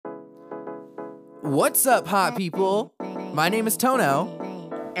What's up, hot people? My name is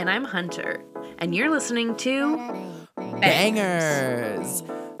Tono. And I'm Hunter. And you're listening to Bangers,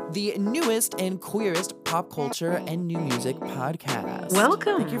 the newest and queerest pop culture and new music podcast.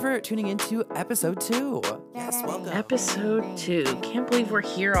 Welcome. Thank you for tuning into episode 2. Yes, welcome. Episode 2. Can't believe we're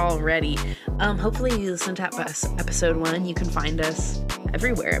here already. Hopefully you listened to episode 1. You can find us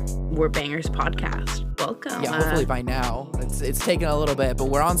everywhere. We're Bangers Podcast. Welcome. Yeah, hopefully by now. It's taken a little bit, but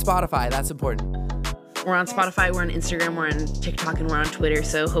we're on Spotify. That's important. We're on Spotify, we're on Instagram, we're on TikTok, and we're on Twitter,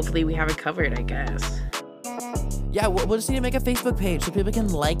 so hopefully we have it covered, I guess. Yeah, we'll just need to make a Facebook page so people can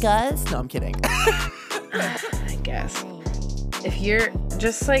like us. No, I'm kidding. I guess. If you're,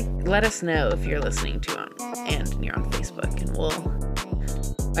 just let us know if you're listening to and you're on Facebook, and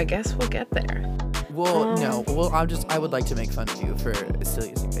I guess we'll get there. I would like to make fun of you for still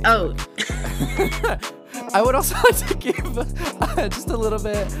using Facebook. Oh. I would also like to give just a little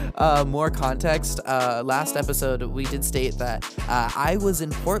bit more context. Last episode, we did state that I was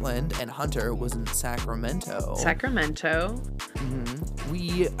in Portland and Hunter was in Sacramento. Mm-hmm.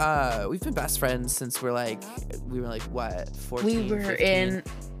 We've been best friends since we were like what, 14? We were 15? in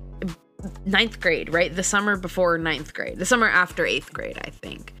 9th grade, right? The summer before 9th grade. The summer after 8th grade, I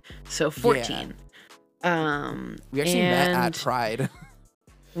think. So 14. Yeah. We actually met at Pride.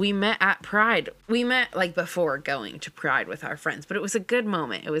 We met at Pride. We met before going to Pride with our friends, but it was a good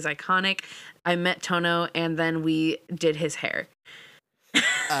moment. It was iconic. I met Tono and then we did his hair.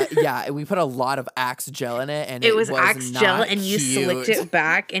 Yeah, we put a lot of Axe gel in it, and it was Axe gel, and you slicked it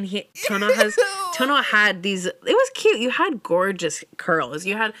back. And Tono had these. It was cute. You had gorgeous curls.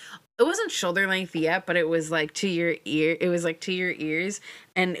 It wasn't shoulder length yet, but it was to your ear. It was to your ears,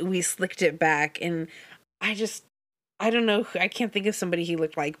 and we slicked it back. And I don't know. I can't think of somebody he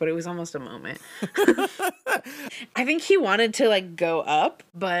looked like, but it was almost a moment. I think he wanted to go up,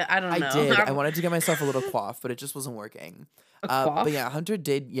 but I don't know. I did. I wanted to get myself a little coif, but it just wasn't working. But yeah, Hunter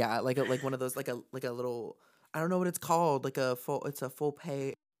did. Yeah, like one of those like a little. I don't know what it's called. It's a full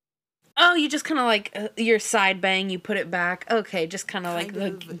pay. Oh, you just kind of your side bang. You put it back. Okay, just kind of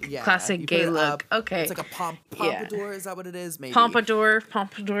the classic gay look. Okay, it's like a pompadour. Yeah. Is that what it is? Maybe pompadour.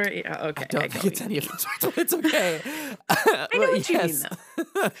 Yeah. Okay. I don't think it's any of it, but it's okay. I know what you mean,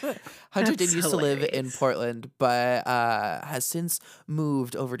 though. Hunter did used to live in Portland, but has since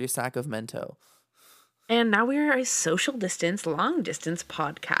moved over to Sacramento. And now we are a social distance, long distance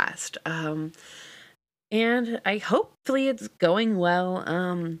podcast. And hopefully it's going well.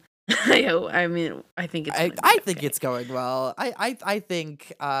 I think it's. I think it's going well. I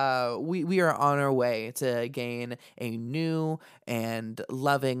think we are on our way to gain a new and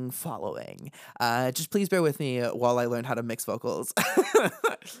loving following. Just please bear with me while I learn how to mix vocals.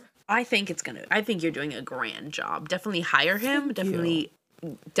 I think you're doing a grand job. Definitely hire him.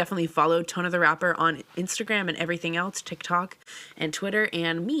 Definitely follow Tono the Rapper on Instagram and everything else, TikTok and Twitter,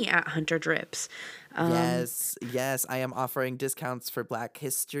 and me at Hunter Drips. Yes, I am offering discounts for Black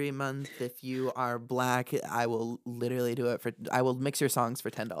History Month. If you are Black, I will literally do it I will mix your songs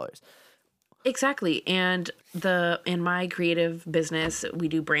for $10. Exactly. And in my creative business, we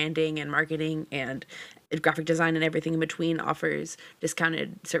do branding and marketing and graphic design and everything in between, offers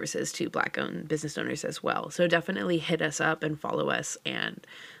discounted services to Black-owned business owners as well. So definitely hit us up and follow us. And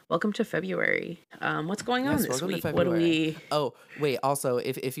welcome to February. What's going on this week? What do we? Oh, wait. Also,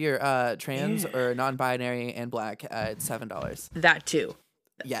 if you're trans or non-binary and Black, it's $7. That too.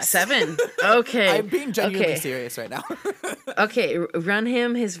 Yes. 7. Okay. I'm being genuinely serious right now. Okay. Run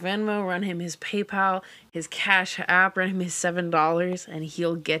him his Venmo, run him his PayPal, his Cash App, run him his $7, and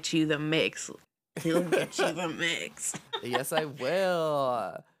he'll get you the mix. Yes, I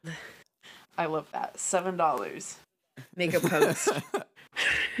will. I love that. $7. Make a post.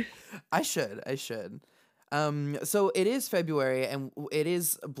 I should. So it is February and it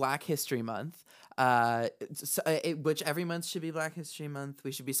is Black History Month. Which every month should be Black History Month.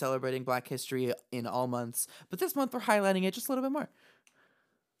 We should be celebrating Black history in all months, but this month we're highlighting it just a little bit more.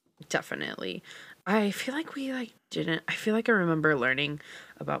 Definitely. I feel like we didn't. I feel like I remember learning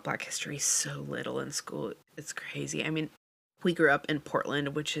about Black history so little in school. It's crazy. I mean, we grew up in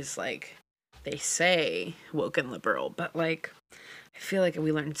Portland, which is they say woke and liberal, but I feel like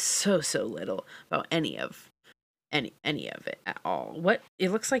we learned so little about any of it at all. What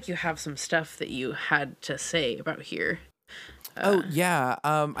it looks like you have some stuff that you had to say about here.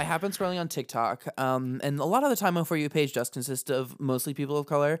 I have been scrolling on TikTok, and a lot of the time my For You page does consist of mostly people of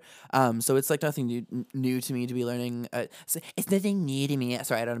color, so it's nothing new to me to be learning. It's nothing new to me.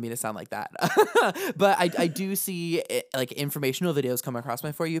 Sorry, I don't mean to sound like that, but I do see informational videos come across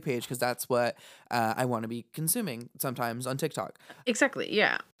my For You page because that's what I want to be consuming sometimes on TikTok. Exactly,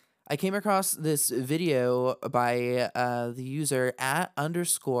 yeah. I came across this video by the user at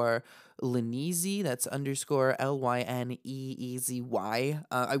underscore Lyneezy. That's underscore Lyneezy.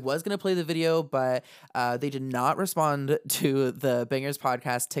 I was going to play the video, but they did not respond to the Bangers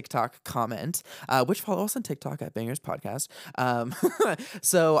Podcast TikTok comment, which follow us on TikTok at Bangers Podcast.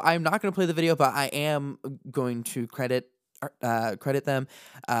 So I'm not going to play the video, but I am going to credit them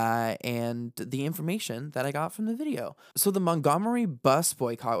and the information that I got from the video. So the Montgomery bus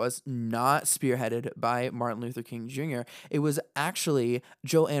boycott was not spearheaded by Martin Luther King Jr. It was actually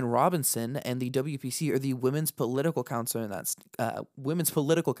Joanne Robinson and the WPC, or the Women's Political Council in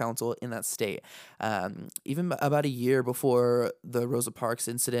that state. Even about a year before the Rosa Parks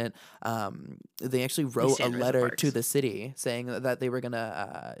incident, they actually wrote a letter to the city saying that they were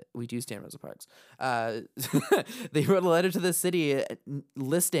gonna. We do stand Rosa Parks. They wrote a letter to the city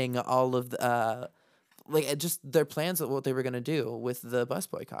listing all of the just their plans of what they were going to do with the bus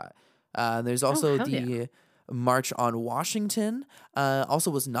boycott. There's also March on Washington. Also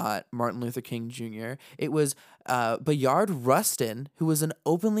was not Martin Luther King Jr. It was Bayard Rustin, who was an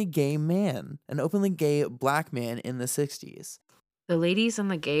openly gay black man in the 60s. The ladies and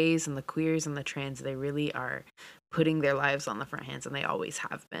the gays and the queers and the trans, they really are putting their lives on the front hands, and they always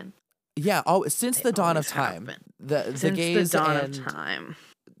have been. Yeah, since the dawn of time. The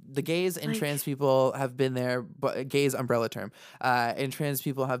gays and trans people have been there, but gays umbrella term, and trans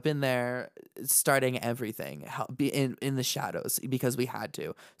people have been there starting everything in the shadows because we had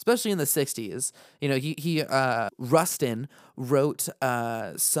to, especially in the 60s. You know, Rustin wrote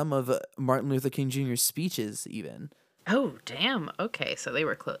some of Martin Luther King Jr.'s speeches even. Oh, damn. Okay, so they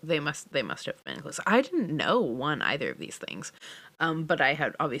were close. They must have been close. I didn't know either of these things, but I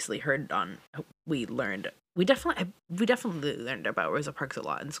had obviously heard on. We definitely learned about Rosa Parks a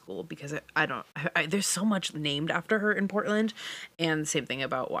lot in school because there's so much named after her in Portland, and the same thing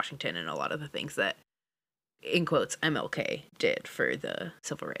about Washington and a lot of the things that, in quotes, MLK did for the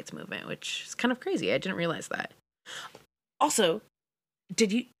civil rights movement, which is kind of crazy. I didn't realize that. Also,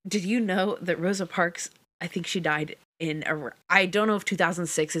 did you know that Rosa Parks? I think she died I don't know if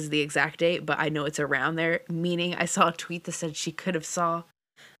 2006 is the exact date, but I know it's around there, meaning I saw a tweet that said she could have saw,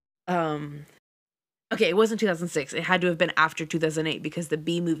 okay, it wasn't 2006. It had to have been after 2008 because the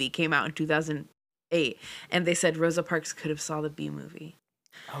Bee movie came out in 2008, and they said Rosa Parks could have saw the Bee movie.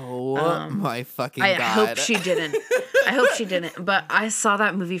 Oh my fucking God. I hope she didn't, but I saw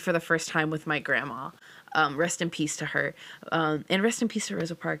that movie for the first time with my grandma. Rest in peace to her. And rest in peace to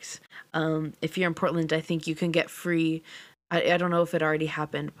Rosa Parks. If you're in Portland, I think you can get free. I don't know if it already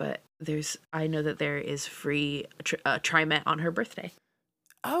happened, but I know that there is free TriMet on her birthday.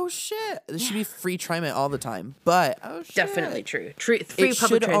 Oh shit! There should be free TriMet all the time, but definitely true. Free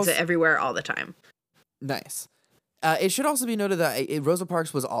public transit everywhere all the time. Nice. It should also be noted that Rosa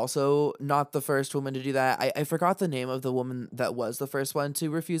Parks was also not the first woman to do that. I forgot the name of the woman that was the first one to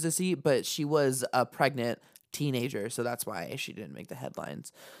refuse a seat, but she was a pregnant teenager, so that's why she didn't make the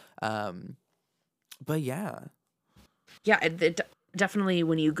headlines. But yeah. Yeah, definitely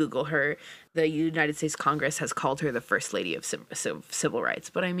when you Google her, the United States Congress has called her the First Lady of Civil Rights.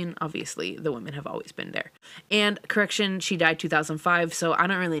 But I mean, obviously, the women have always been there. And correction, she died 2005, so I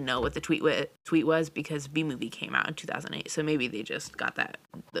don't really know what the tweet was because B-Movie came out in 2008. So maybe they just got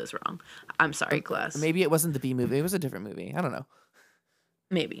those wrong. I'm sorry, class. Maybe it wasn't the B-Movie. It was a different movie. I don't know.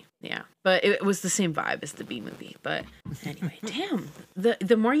 Maybe, yeah. But it was the same vibe as the B-Movie. But anyway, damn.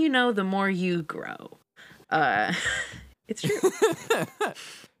 The more you know, the more you grow. It's true.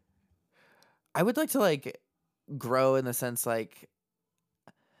 I would like to grow in the sense I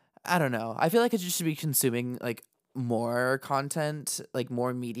don't know. I feel like I just should be consuming more content,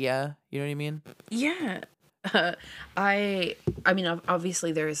 more media. You know what I mean? Yeah. I mean,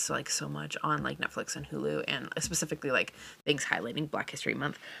 obviously there is so much on Netflix and Hulu, and specifically things highlighting Black History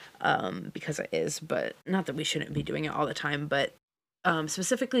Month, because it is. But not that we shouldn't be doing it all the time. But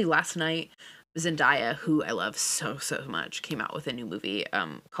specifically last night, Zendaya, who I love so much, came out with a new movie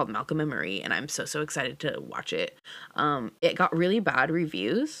called Malcolm and Marie, and I'm so excited to watch it. It got really bad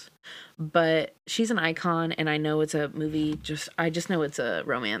reviews, but she's an icon, and I know it's a movie. I just know it's a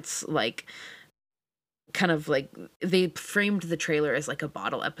romance, they framed the trailer as a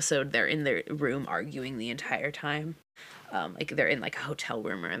bottle episode. They're in their room arguing the entire time. They're in a hotel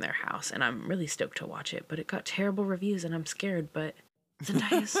room or in their house, and I'm really stoked to watch it, but it got terrible reviews, and I'm scared, but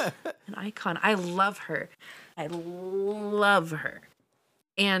Zendaya's an icon. I love her.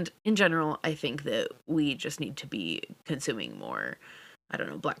 And in general, I think that we just need to be consuming more,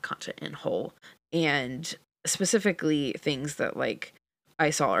 Black content in whole. And specifically things that I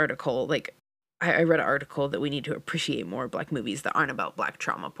saw article, I read an article that we need to appreciate more Black movies that aren't about Black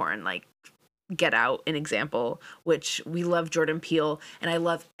trauma porn, like Get Out, an example, which we love Jordan Peele, and I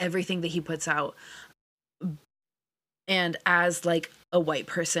love everything that he puts out. And as like a white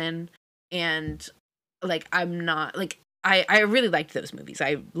person, and like I'm not like I really liked those movies.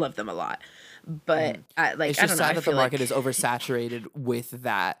 I love them a lot, but like It's I just don't know. sad I that the feel market like is oversaturated with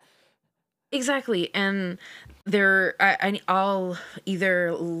that. exactly, and I'll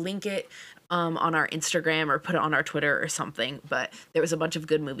either link it on our Instagram or put it on our Twitter or something. But there was a bunch of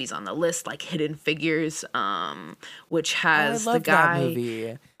good movies on the list, like Hidden Figures, which Oh, I has the love that guy.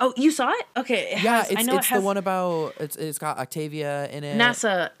 movie. Oh, you saw it? Okay, it Yeah, has. I know it it's the has one about it's got Octavia in it.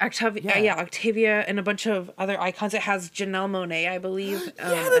 NASA, Octavia, Yeah. yeah, Octavia, and a bunch of other icons. It has Janelle Monáe, I believe,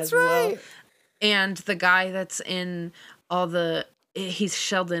 Yeah, that's as well. right. And the guy that's in all the he's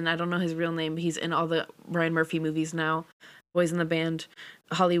Sheldon. I don't know his real name. He's in all the Ryan Murphy movies now. Boys in the Band,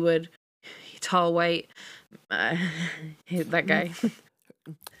 Hollywood, tall, white. That guy.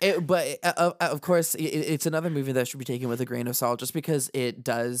 But of course, it's another movie that should be taken with a grain of salt, just because it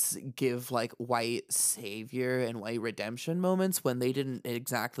does give like white savior and white redemption moments when they didn't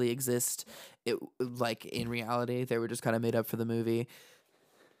exactly exist. It like in reality, they were just kind of made up for the movie.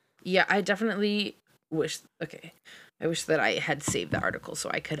 Yeah, I definitely wish. Okay, I wish that I had saved the article so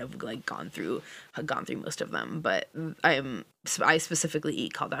I could have like gone through most of them. But I specifically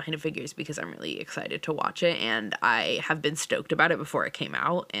called out Hidden Figures because I'm really excited to watch it, and I have been stoked about it before it came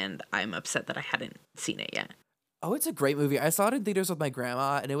out, and I'm upset that I hadn't seen it yet. Oh, it's a great movie. I saw it in theaters with my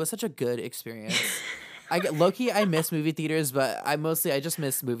grandma, and it was such a good experience. I get low-key, I miss movie theaters, but I just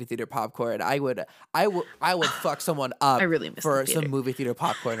miss movie theater popcorn. I would fuck someone up I really miss for the theater. some movie theater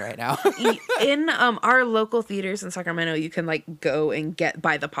popcorn right now. In our local theaters in Sacramento, you can like go and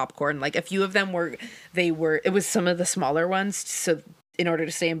buy the popcorn. Like a few of them it was some of the smaller ones, so in order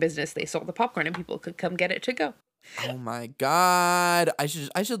to stay in business they sold the popcorn and people could come get it to go. Oh my god. I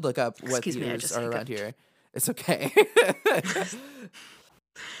should look up what Excuse me, I theaters just are around hiccuped. here. It's okay.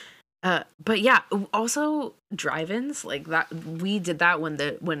 But yeah, also drive-ins like that. We did that when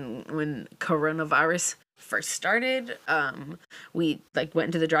coronavirus first started. We like went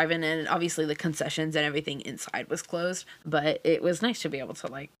into the drive-in, and obviously the concessions and everything inside was closed, but it was nice to be able to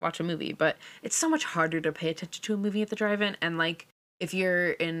like watch a movie. But it's so much harder to pay attention to a movie at the drive-in, and like if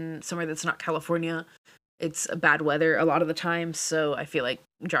you're in somewhere that's not California, it's bad weather a lot of the time, so I feel like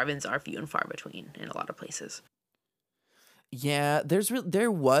drive-ins are few and far between in a lot of places. Yeah,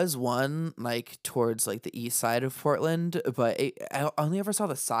 there was one like towards like the east side of Portland, but I only ever saw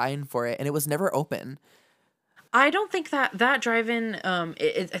the sign for it, and it was never open. I don't think that drive-in. I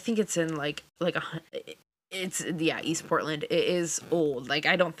think it's in it's East Portland. It is old. Like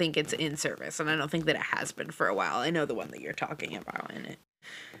I don't think it's in service, and I don't think that it has been for a while. I know the one that you're talking about,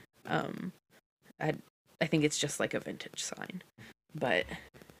 and I think it's just like a vintage sign. But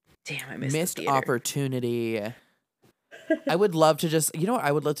damn, I missed the theater. Opportunity. I would love to just, you know what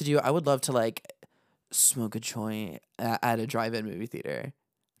I would love to do? I would love to like smoke a joint at a drive-in movie theater.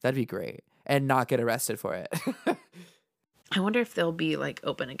 That'd be great. And not get arrested for it. I wonder if they'll be like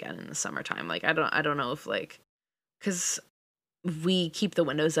open again in the summertime. Like I don't know if like, cuz we keep the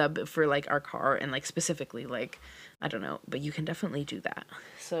windows up for like our car and like specifically like I don't know, but you can definitely do that.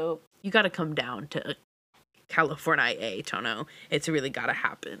 So you got to come down to California, Tono. It's really got to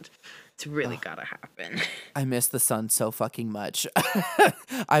happen. It's really gotta happen. I miss the sun so fucking much.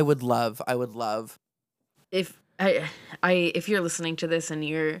 I would love. If if you're listening to this and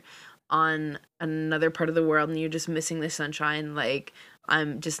you're on another part of the world and you're just missing the sunshine, like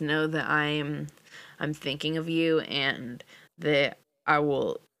just know that I'm thinking of you, and that I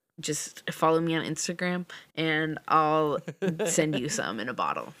will just follow me on Instagram and I'll send you some in a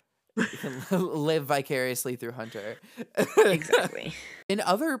bottle. You can live vicariously through Hunter. Exactly. In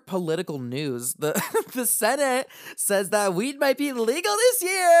other political news, the Senate says that weed might be legal this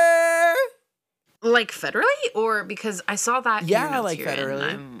year. Like federally, or because I saw that. Yeah, like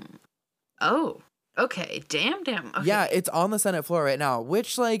federally. Oh, okay. Damn. Okay. Yeah, it's on the Senate floor right now.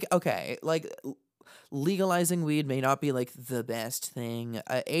 Which, like, okay, like legalizing weed may not be like the best thing.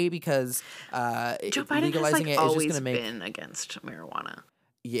 Because Joe Biden legalizing has it always is just gonna make been against marijuana.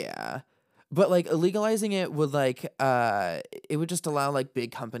 Yeah. But like legalizing it would like it would just allow like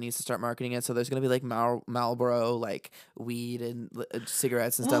big companies to start marketing it. So there's gonna be like Marlboro like weed and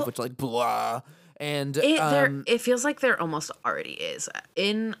cigarettes and stuff, which like blah. And it feels like there almost already is.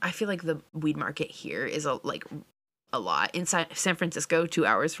 I feel like the weed market here is a lot. In San Francisco, 2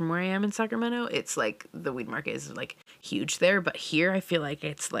 hours from where I am in Sacramento, it's like the weed market is like huge there. But here, I feel like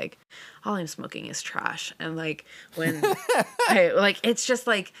it's like all I'm smoking is trash. And like when I like, it's just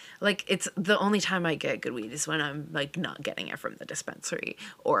like it's the only time I get good weed is when I'm like not getting it from the dispensary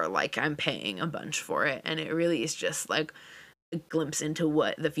or like I'm paying a bunch for it. And it really is just like a glimpse into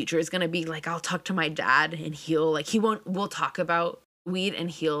what the future is going to be. Like I'll talk to my dad and we'll talk about weed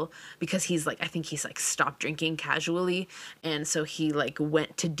and because he's like, I think he's like stopped drinking casually, and so he like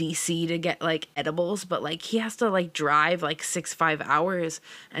went to DC to get like edibles, but like he has to like drive like 5 hours,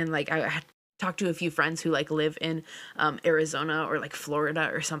 and like I had talked to a few friends who like live in Arizona or like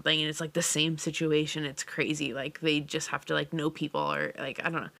Florida or something, and it's like the same situation. It's crazy. Like they just have to like know people, or like I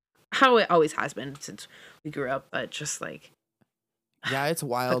don't know how it always has been since we grew up, but just like yeah, it's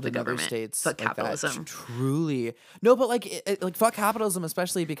wild in other states. Fuck like capitalism. That. Truly. No, but like, like fuck capitalism,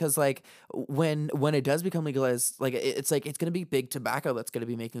 especially because like when it does become legalized, like it's like it's gonna be big tobacco that's gonna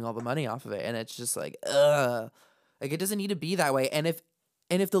be making all the money off of it, and it's just like, like it doesn't need to be that way. And if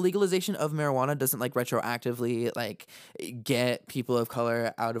the legalization of marijuana doesn't like retroactively like get people of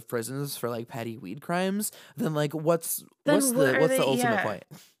color out of prisons for like petty weed crimes, then like what's the ultimate point?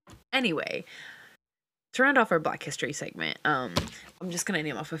 Anyway. To round off our Black History segment, I'm just going to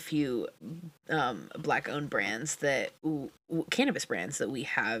name off a few Black-owned brands cannabis brands that we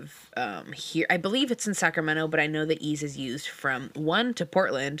have here. I believe it's in Sacramento, but I know that Ease is used from to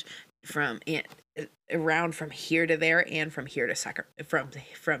Portland, around from here to there, and from here to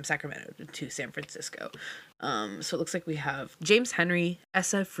from Sacramento to San Francisco. So it looks like we have James Henry,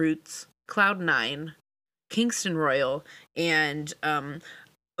 SF Fruits, Cloud9, Kingston Royal, and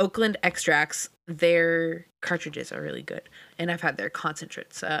Oakland Extracts. Their cartridges are really good, and I've had their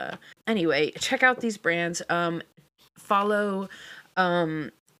concentrates. Anyway, check out these brands. Follow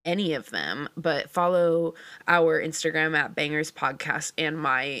any of them, but follow our Instagram at Bangers Podcast and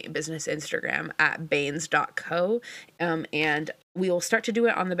my business Instagram at banes.co. And we will start to do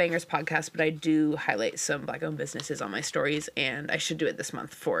it on the Bangers Podcast, but I do highlight some Black-owned businesses on my stories, and I should do it this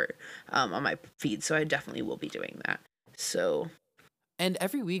month on my feed, so I definitely will be doing that. So... And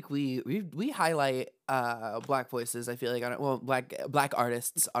every week we highlight Black voices. I feel like Black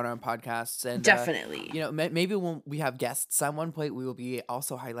artists on our podcasts, and definitely, maybe when we have guests at one point, we will be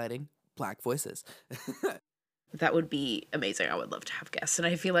also highlighting Black voices. That would be amazing. I would love to have guests, and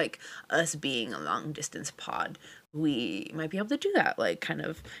I feel like us being a long distance pod, we might be able to do that. Like kind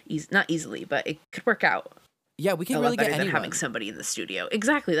of not easily, but it could work out. Yeah, we can really get anyone. Than having somebody in the studio.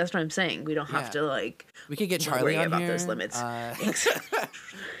 Exactly, that's what I'm saying. We don't have to like. We could get Charlie on about here. Those limits.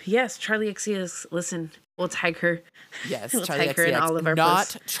 Yes, Charlie XCS. Listen, we'll tag her. Yes, we'll Charlie tag her in all of our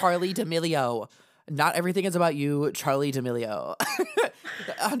posts. Not Charlie D'Amelio. Not everything is about you, Charlie D'Amelio.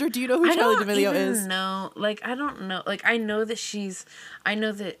 Hunter, do you know who Charlie D'Amelio is? No, like I don't know. Like I know who she is. I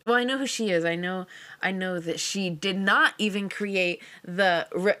know that she did not even create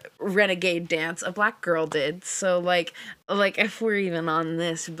the renegade dance. A Black girl did. So like if we're even on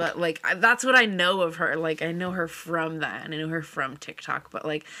this, but like that's what I know of her. Like I know her from that, and I know her from TikTok. But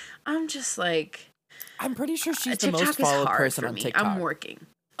like I'm just like, I'm pretty sure she's the most followed person on TikTok. I'm working.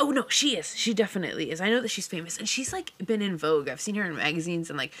 Oh, no, she is. She definitely is. I know that she's famous, and she's, like, been in Vogue. I've seen her in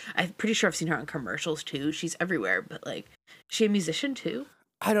magazines, and, like, I'm pretty sure I've seen her on commercials, too. She's everywhere, but, like, is she a musician, too?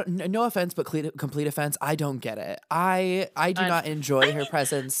 I don't, no offense, but complete offense, I don't get it. I do not enjoy her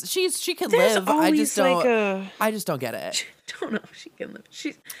presence. She can live. I just don't get it. I don't know if she can live.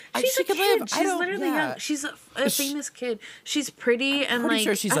 She's she a can kid. live. She's literally young. She's a famous kid. She's pretty, and, I'm pretty like,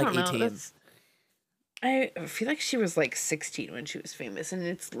 sure she's, like, 18. I feel like she was like 16 when she was famous, and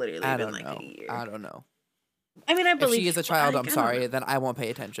it's literally been like a year. I don't know. I mean, I believe if she is a child, I'm sorry, then I won't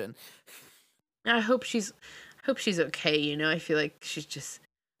pay attention. I hope she's okay. You know, I feel like she's just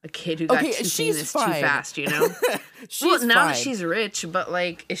a kid who got too famous too fast. You know. Now that she's rich, but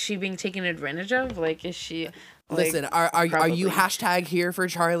like, is she being taken advantage of? Like, is she? Listen, are you hashtag here for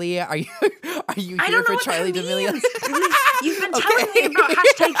Charlie? Are you here for Charlie D'Amelio? You've been telling me about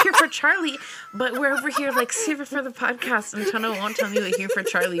hashtag here for Charlie, but we're over here like save it for the podcast, and Tana won't tell me what here for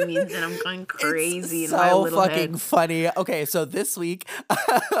Charlie means, and I'm going crazy. It's so fucking funny. Okay, so this week,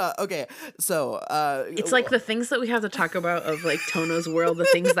 it's like the things that we have to talk about of like Tono's world, the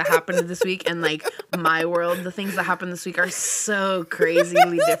things that happened this week, and like my world, the things that happened this week are so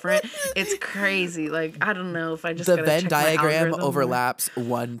crazily different. It's crazy. Like I don't know if I just the Venn diagram overlaps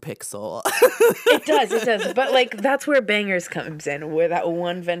 1 pixel. It does, but like that's where bangers come comes in with that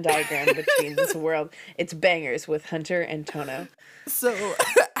one Venn diagram between this world. It's bangers with Hunter and Tono. So,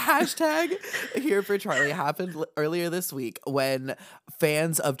 hashtag here for Charlie happened earlier this week when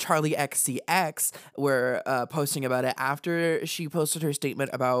fans of Charlie XCX were posting about it after she posted her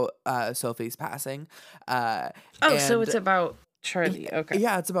statement about Sophie's passing. So it's about Charlie. Okay.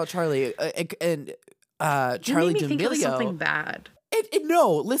 Yeah, it's about Charlie. And Charlie D'Amelio. Think of something bad.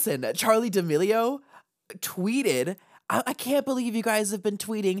 No, listen, Charlie D'Amelio tweeted, I can't believe you guys have been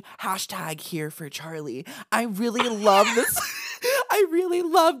tweeting hashtag here for Charlie. I really love this. I really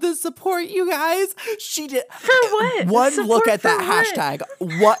love the support, you guys. She did. For what? One Support look at that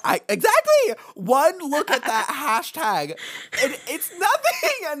what? hashtag. Exactly. One look at that hashtag. And it's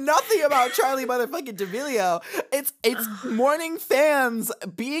nothing about Charlie motherfucking D'Amelio. It's mourning fans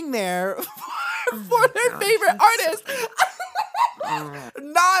being there for their favorite artist.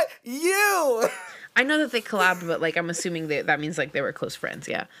 Not you. I know that they collabed, but like I'm assuming that means like they were close friends.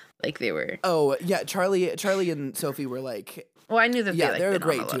 Yeah, like they were. Oh yeah, Charlie and Sophie were like. Well, I knew that. They're a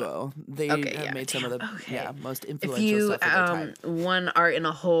great duo. They have made some of the most influential stuff of their time. One Art in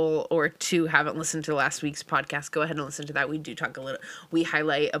a Hole or two haven't listened to last week's podcast, go ahead and listen to that. We do talk a little. We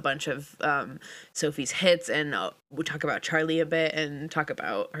highlight a bunch of Sophie's hits, and we talk about Charlie a bit, and talk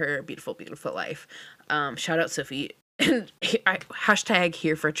about her beautiful, beautiful life. Shout out Sophie. And hashtag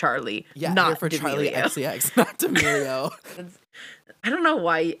here for Charlie. Yeah, not here for D'Amelio. Charlie XCX, not D'Amelio. I don't know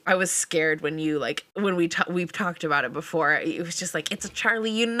why I was scared when you when we've talked about it before. It was just like, it's a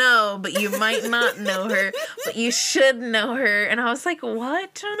Charlie but you might not know her, but you should know her. And I was like,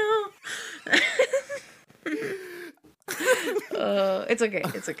 what? Tono? It's okay.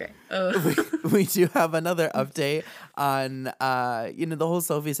 It's okay. We do have another update on the whole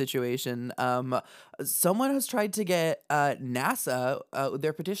Sophie situation. Someone has tried to get NASA.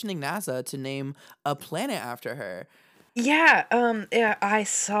 They're petitioning NASA to name a planet after her. Yeah, I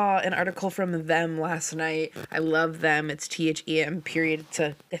saw an article from them last night. I love them. It's THEM period.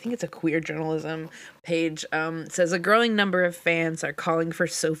 I think it's a queer journalism page. It says a growing number of fans are calling for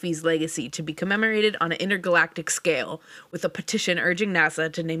Sophie's legacy to be commemorated on an intergalactic scale with a petition urging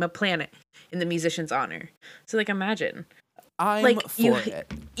NASA to name a planet in the musician's honor. So imagine. I'm for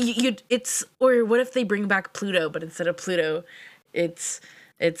it. It's or what if they bring back Pluto, but instead of Pluto, it's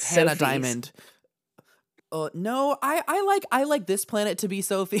Hannah Sophie's. Diamond. No, I like this planet to be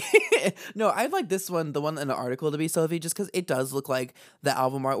Sophie. No, I'd like this one, the one in the article, to be Sophie, just because it does look like the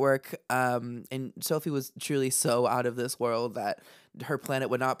album artwork. And Sophie was truly so out of this world that her planet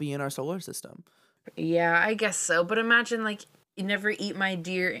would not be in our solar system. Yeah, I guess so. But imagine you never eat my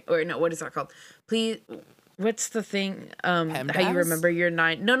dear, or no, what is that called? Please. What's the thing? How you remember your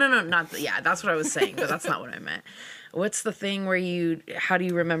 9? No, not yeah. That's what I was saying, but that's not what I meant. What's the thing where how do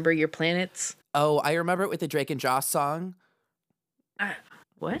you remember your planets? Oh, I remember it with the Drake and Josh song.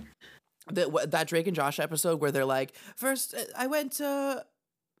 What? That Drake and Josh episode where they're like, first I went to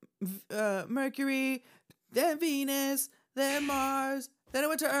Mercury, then Venus, then Mars, then I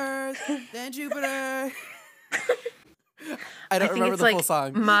went to Earth, then Jupiter. I don't remember the full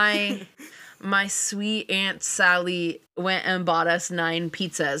song. My sweet Aunt Sally went and bought us 9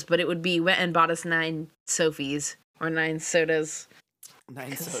 pizzas, but it would be went and bought us 9 Sophies or 9 sodas.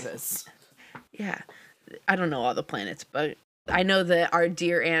 9 sodas. Yeah. I don't know all the planets, but I know that our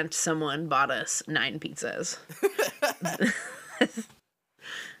dear aunt someone bought us 9 pizzas.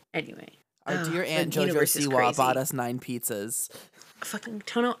 Anyway. Our dear Aunt Jojo Siwa bought us 9 pizzas. Fucking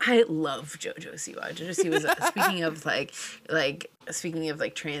Tono, I love Jojo Siwa. Jojo Siwa is speaking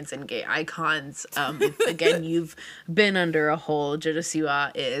of trans and gay icons. Again, you've been under a hole. Jojo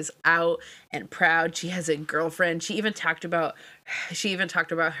Siwa is out and proud. She has a girlfriend. She even talked about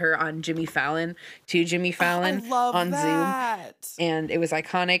her on Jimmy Fallon on that. Zoom, and it was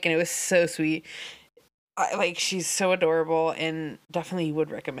iconic and it was so sweet. She's so adorable and definitely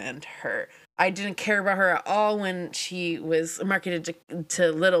would recommend her. I didn't care about her at all when she was marketed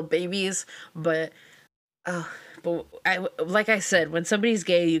to little babies, but like I said, when somebody's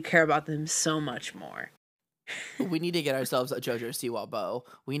gay, you care about them so much more. We need to get ourselves a Jojo Siwa bow.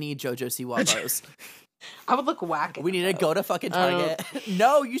 We need Jojo Siwa bows. I would look whack. We need to go to fucking Target.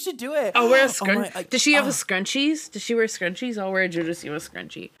 No, you should do it. I'll wear a scrunchie. Does she have a scrunchies? Does she wear scrunchies? I'll wear a Jojo Siwa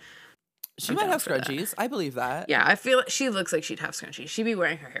scrunchie. She might have scrunchies. I believe that. Yeah, I feel like she looks like she'd have scrunchies. She'd be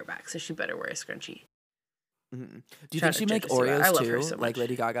wearing her hair back, so she better wear a scrunchie. Mm-hmm. Do you think she'd make Oreos too, like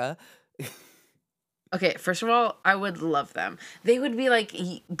Lady Gaga? Okay, first of all, I would love them. They would be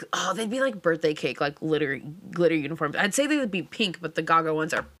they'd be like birthday cake, like glitter uniforms. I'd say they would be pink, but the Gaga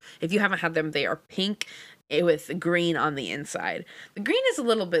ones are, if you haven't had them, they are pink with green on the inside. The green is a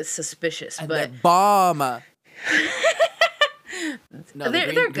little bit suspicious, and but bomb. No,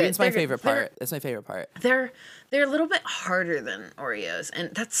 they're good. Green's my They're favorite good. part. That's my favorite part. They're a little bit harder than Oreos,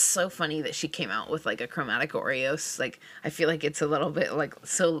 and that's so funny that she came out with like a Chromatica Oreos. Like I feel like it's a little bit like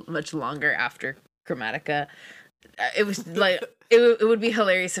so much longer after Chromatica. It was like it would be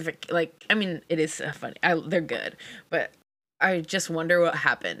hilarious if it like I mean it is funny. They're good, but I just wonder what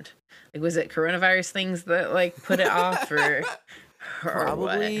happened. Like was it coronavirus things that like put it off or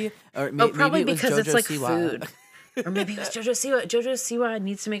Probably, what? or Probably maybe it was because it's JoJo like Siwa. food. Or maybe it was JoJo Siwa. JoJo Siwa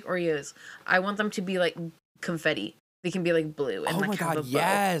needs to make Oreos. I want them to be like confetti. They can be like blue and Oh like my have a god, bow.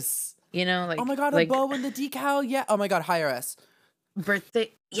 yes. You know, like Oh my god, like a bow and the decal. Yeah. Oh my god, hire us.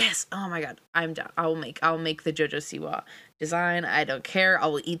 birthday. Yes. Oh my god, I'm down. I'll make the JoJo Siwa design. I don't care. I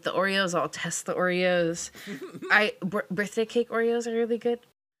will eat the Oreos. I'll test the Oreos. Birthday cake Oreos are really good.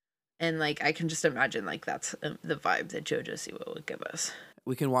 And like I can just imagine like that's the vibe that JoJo Siwa would give us.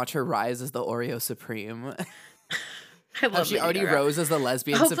 We can watch her rise as the Oreo Supreme. I love She Lady already Gaga. rose as the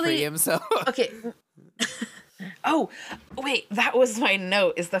lesbian Hopefully- Supreme, so Okay. Oh, wait, that was my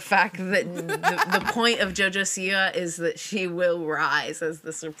note, is the fact that the point of JoJo Siwa is that she will rise as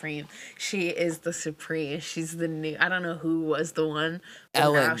the Supreme. She is the Supreme. She's the new, I don't know who was the one. but now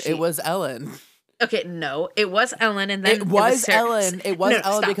Ellen. she- It was Ellen. Okay, no, it was Ellen, and then It was Sarah- Ellen. It was No,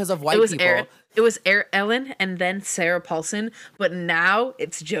 Ellen stop. because of white it was people. Ellen, and then Sarah Paulson, but now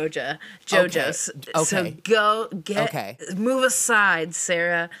it's JoJo's. Okay. So go Okay. move aside,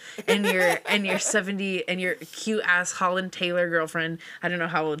 Sarah, and your 70 and your cute ass Holland Taylor girlfriend. I don't know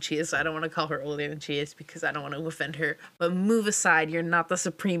how old she is, so I don't want to call her older than she is because I don't want to offend her. But move aside. You're not the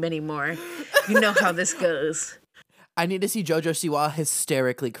Supreme anymore. You know how this goes. I need to see JoJo Siwa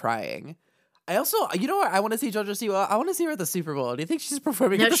hysterically crying. I also, you know what? I want to see JoJo Siwa. I want to see her at the Super Bowl. Do you think she's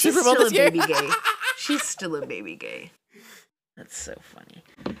performing No, at the she's Super Bowl still a this year? baby gay. She's still a baby gay. That's so funny.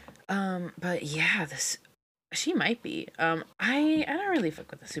 But yeah, she might be. I don't really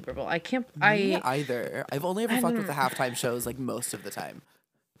fuck with the Super Bowl. I can't. Me either. I've only ever fucked with the I'm- halftime shows like most of the time.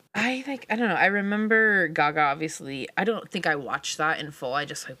 I don't know. I remember Gaga. Obviously, I don't think I watched that in full. I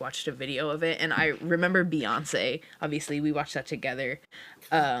just like watched a video of it, and I remember Beyonce. Obviously, we watched that together.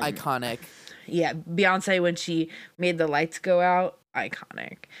 Iconic. Yeah, Beyonce when she made the lights go out,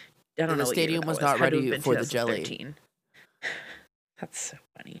 iconic. I don't And know. the what year stadium that was not Had to have ready been for the jelly. 2013. That's so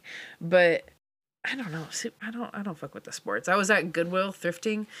funny, but I don't know. See, I don't fuck with the sports. I was at Goodwill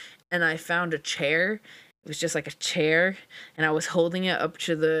thrifting, and I found a chair. It was just like a chair, and I was holding it up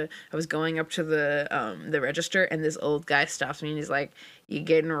to the. I was going up to the register, and this old guy stops me, and he's like, "You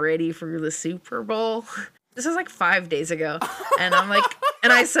getting ready for the Super Bowl?" This was like 5 days ago, and I'm like,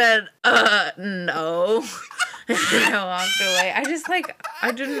 and I said, no. And I walked away.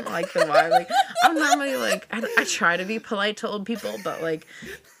 I didn't like the vibe. Like, I'm normally like, I try to be polite to old people, but like,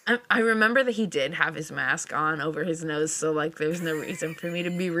 I remember that he did have his mask on over his nose, so like, there's no reason for me to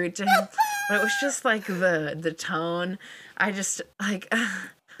be rude to him. But it was just like the tone. I just like.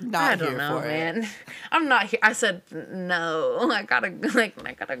 Not I don't here know, for man. I'm not here. I said no. I gotta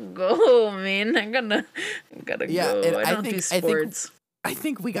go, man. I gotta Yeah, go. and I don't do sports. I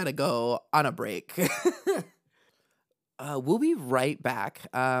think we gotta go on a break. We'll be right back.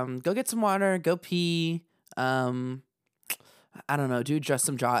 Go get some water. Go pee. I don't know. Do just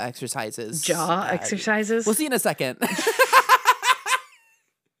some jaw exercises. Jaw exercises. We'll see you in a second.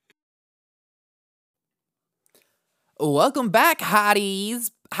 Welcome back,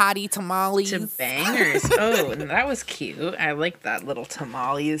 hotties. Hottie tamales. To bangers. Oh, that was cute. I like that little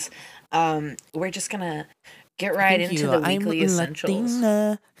tamales. We're just gonna get right Thank into you. the I'm weekly essentials.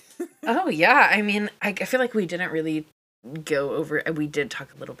 Latina. Oh yeah, I mean, I feel like we didn't really go over. We did talk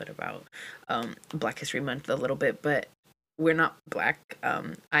a little bit about Black History Month a little bit, but we're not black.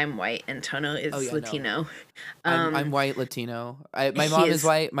 I'm white, and Tono is Latino. I'm white Latino. My he mom is is-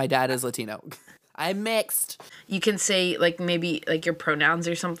 white. My dad is Latino. I'm mixed. You can say like maybe like your pronouns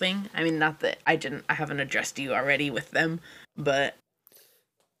or something. I mean, not that I haven't addressed you already with them, but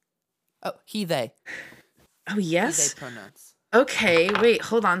Oh, he, they. oh He, yes. they pronouns. Okay, wait,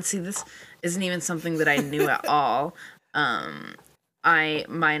 hold on. See, this isn't even something that I knew at all. Mine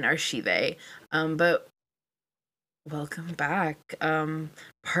are she, they. But welcome back.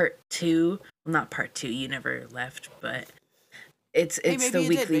 Part 2. Well, not part 2. You never left, but it's Hey, maybe the you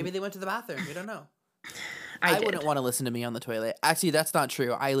weekly. did. Maybe they went to the bathroom. We don't know. I wouldn't did. want to listen to me on the toilet. Actually, that's not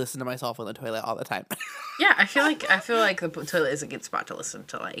true. I listen to myself on the toilet all the time. Yeah, I feel like the toilet is a good spot to listen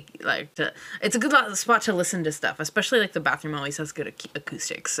to it's a good spot to listen to stuff, especially like the bathroom always has good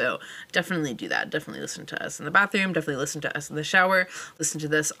acoustics. So definitely do that. Definitely listen to us in the bathroom. Definitely listen to us in the shower. Listen to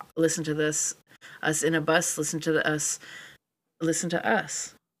this. Us in a bus. Listen to us.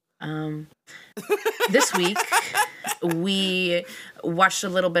 This week we watched a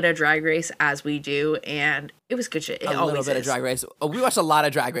little bit of Drag Race as we do, and it was good shit. It a little bit of Drag Race. Oh, we watched a lot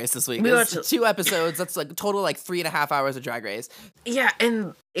of Drag Race this week. We watched 2 episodes. That's like total like 3.5 hours of Drag Race. Yeah,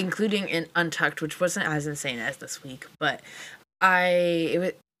 and including in Untucked, which wasn't as insane as this week, but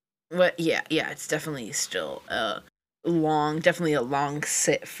it's definitely still definitely a long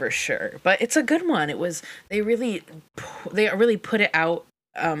sit for sure. But it's a good one. They really put it out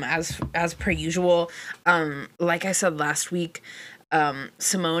as per usual. Like I said last week,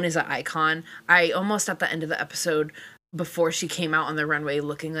 Simone is an icon. I almost at the end of the episode, before she came out on the runway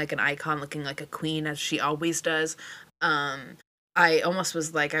looking like an icon, looking like a queen as she always does, I almost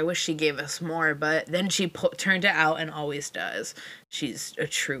was like, I wish she gave us more, but then she turned it out and always does. She's a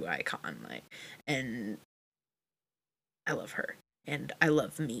true icon, and I love her, and I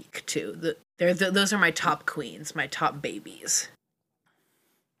love Meek too. Those are my top queens, my top babies.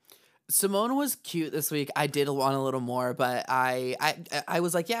 Simone was cute this week. I did want a little more, but I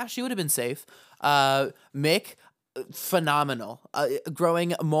was like, yeah, she would have been safe. Mick, phenomenal.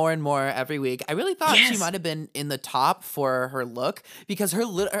 Growing more and more every week. I really thought she might have been in the top for her look, because her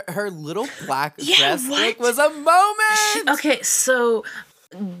little black dress look was a moment. So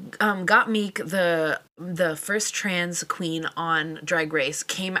Got Meek, the first trans queen on Drag Race,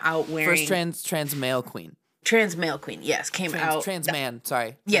 came out wearing trans male queen. Trans male queen, yes, came out. Trans man,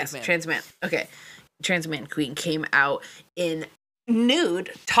 sorry. Yes, trans man. Okay. Trans man queen came out in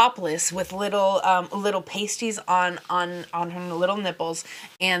nude, topless, with little pasties on her little nipples,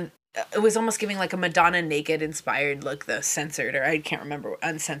 and it was almost giving like a Madonna naked inspired look, the censored, or I can't remember,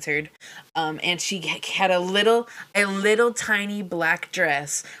 uncensored. And she had a little tiny black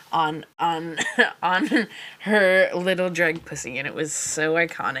dress on her little drag pussy, and it was so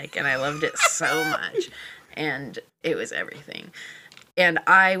iconic, and I loved it so much. And it was everything. And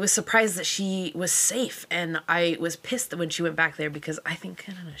I was surprised that she was safe, and I was pissed when she went back there, because I don't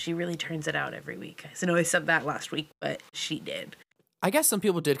know, she really turns it out every week. I know I said that last week, but she did. I guess some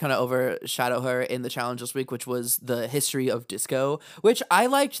people did kind of overshadow her in the challenge this week, which was the history of disco, which I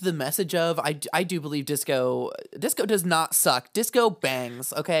liked the message of. I do believe disco does not suck. Disco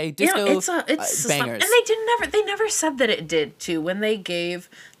bangs, okay? Disco it's bangers. And they never said that it did too. When they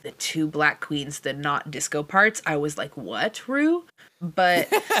gave the 2 black queens the not disco parts, I was like, what, Rue?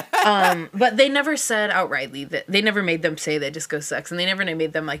 But but they never said outrightly that. They never made them say that disco sucks, and they never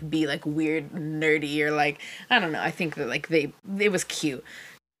made them like be like weird nerdy or like, I don't know. I think that like it was cute.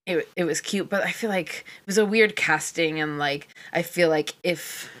 It was cute, but I feel like it was a weird casting, and like I feel like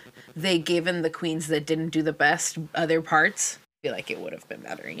if they given the queens that didn't do the best other parts, I feel like it would have been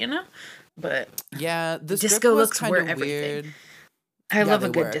better, you know? But yeah, the disco looks were everything. Weird. I love a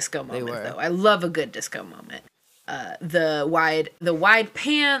good disco moment though. I love a good disco moment. The wide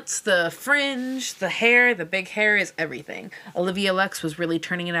pants, the fringe, the hair, the big hair is everything. Olivia Lux was really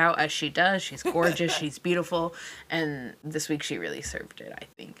turning it out as she does. She's gorgeous. She's beautiful. And this week she really served it, I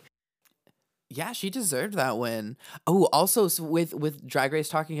think. Yeah, she deserved that win. Oh, also with Drag Race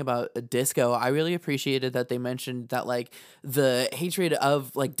talking about disco, I really appreciated that they mentioned that like the hatred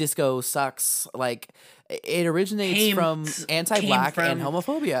of like disco sucks. Like it originates from anti-black and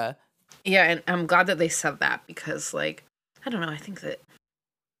homophobia. Yeah, and I'm glad that they said that, because, like, I don't know, I think that,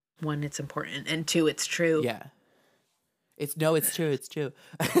 1, it's important, and 2, it's true. Yeah. It's true.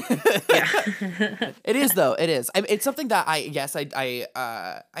 Yeah. It is, though. It is. It's something that I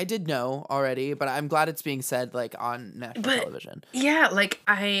did know already, but I'm glad it's being said, like, on national television. Yeah, like,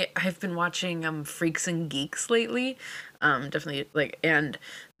 I've been watching Freaks and Geeks lately. Definitely, like, and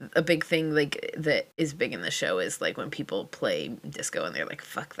a big thing, like, that is big in the show is, like, when people play disco and they're like,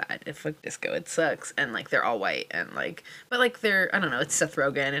 fuck that, fuck disco, it sucks, and, like, they're all white, and, like, but, like, I don't know, it's Seth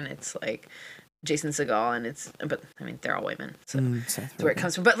Rogen, and it's, like, Jason Segel, and but, I mean, they're all women, so that's where it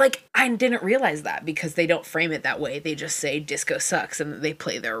comes from, but, like, I didn't realize that, because they don't frame it that way, they just say disco sucks, and they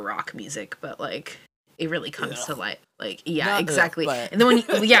play their rock music, but, like, it really comes to light, like, yeah, not exactly, and then when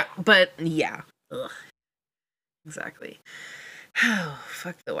ugh. Exactly. Oh,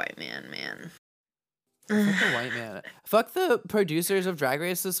 fuck the white man. Fuck the white man. Fuck the producers of Drag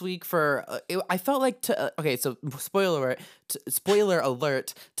Race this week for. I felt like okay. So spoiler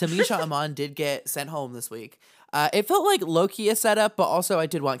alert. Tamisha Iman did get sent home this week. It felt like low-key a setup, but also I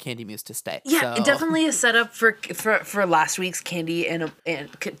did want Candy Muse to stay. Yeah, so. Definitely a setup for last week's Candy and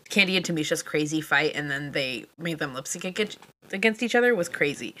Tamisha's crazy fight, and then they made them lip sync against each other was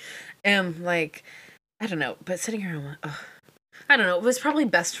crazy. Like. I don't know, but sitting here, I don't know. It was probably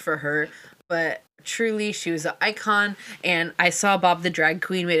best for her, but truly, she was an icon. And I saw Bob the Drag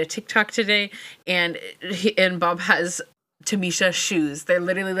Queen made a TikTok today, and Bob has Tamisha shoes. They're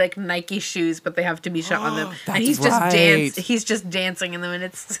literally like Nike shoes, but they have Tamisha on them. That's and right. he's just dancing in them, and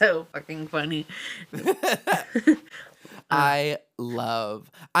it's so fucking funny. I'm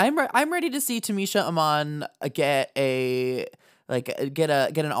ready to see Tamisha Aman get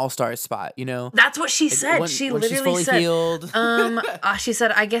an all-star spot, you know? That's what she said. She when literally she's fully said, healed. she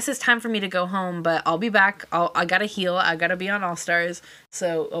said, I guess it's time for me to go home, but I'll be back. I gotta heal. I gotta be on All Stars.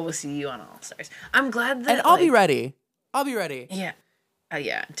 So we'll see you on All Stars. I'm glad that. And I'll be ready. Yeah.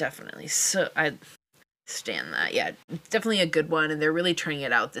 Yeah, definitely. So I stand that. Yeah, definitely a good one. And they're really turning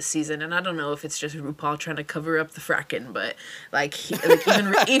it out this season. And I don't know if it's just RuPaul trying to cover up the fracking, but even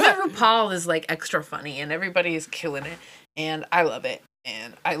RuPaul is like extra funny and everybody is killing it. And I love it.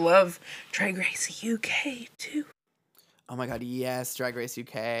 And I love Drag Race UK too. Oh my god, yes, Drag Race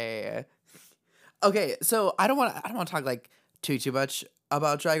UK. Okay, so I don't want to talk like too much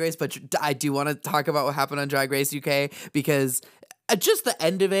about Drag Race, but I do want to talk about what happened on Drag Race UK because just the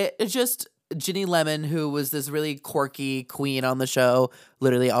end of it, it's just Ginny Lemon, who was this really quirky queen on the show,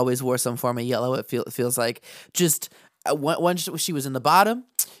 literally always wore some form of yellow. It feels like just once she was in the bottom,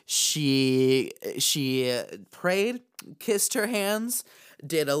 she prayed, kissed her hands,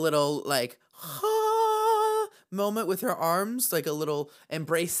 did a little like moment with her arms, like a little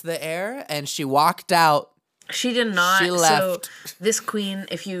embrace the air, and she walked out. She did not. She left. So this queen,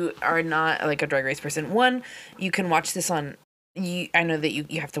 if you are not like a Drag Race person, one, you can watch this on. I know that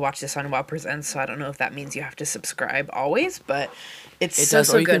you have to watch this on Wow Presents, so I don't know if that means you have to subscribe always, but it so does,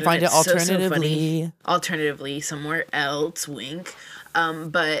 so or you good. can find it alternatively. So alternatively, somewhere else. Wink.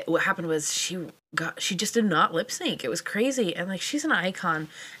 But what happened was she just did not lip sync. It was crazy, and like she's an icon,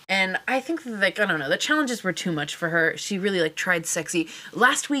 and I think like I don't know, the challenges were too much for her. She really like tried sexy.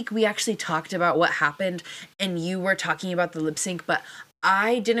 Last week we actually talked about what happened, and you were talking about the lip sync, but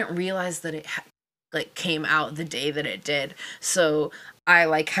I didn't realize that it like came out the day that it did. So I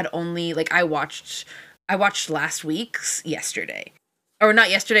like had only like I watched last week's yesterday. Or not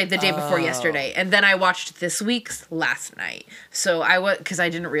yesterday, the day before yesterday. And then I watched this week's last night. So because I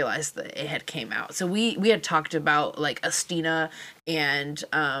didn't realize that it had came out. So we had talked about like Astina and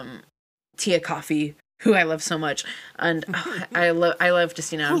Tia Coffee, who I love so much. And I love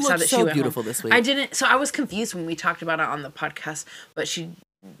Astina. I'm sad that she went beautiful home. This week. So I was confused when we talked about it on the podcast, but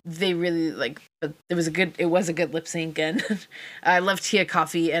they really like, but it was a good lip sync, and I love Tia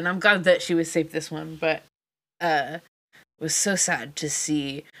Coffee, and I'm glad that she was safe this one, but it was so sad to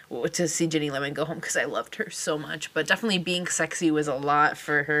see Ginny Lemon go home because I loved her so much. But definitely being sexy was a lot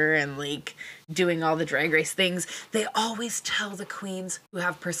for her, and like doing all the Drag Race things. They always tell the queens who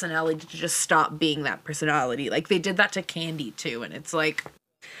have personality to just stop being that personality. Like they did that to Candy too, and it's like,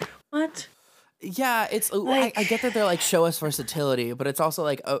 what? Yeah, it's like, I get that they're like show us versatility, but it's also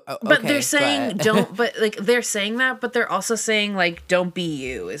like but they're saying don't. But like they're saying that, but they're also saying like don't be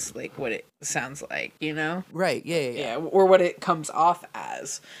you is like what it sounds like, you know? Right? Yeah. Or what it comes off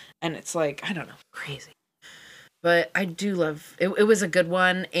as, and it's like I don't know, crazy. But I do love it. It was a good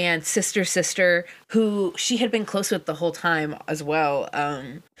one, and Sister, who she had been close with the whole time as well.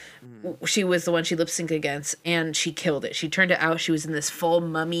 She was the one she lip synced against, and she killed it. She turned it out. She was in this full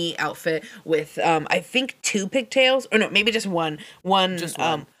mummy outfit with I think 2 pigtails, or no, maybe just one. Just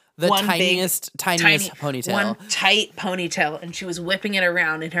one. The one tiniest ponytail. One tight ponytail, and she was whipping it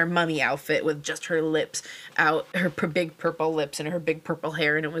around in her mummy outfit with just her lips out, her big purple lips and her big purple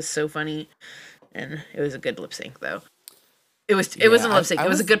hair, and it was so funny. And it was a good lip sync, though. It wasn't a lip sync. It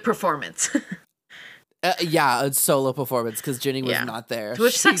was a good performance. A solo performance because Ginny was not there.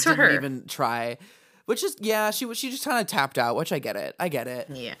 Which sucks for her. She didn't even try. Which is she just kind of tapped out. Which I get it.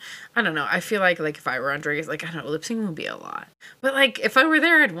 Yeah, I don't know. I feel like if I were on Drag Race, like I don't know, lip sync would be a lot. But like if I were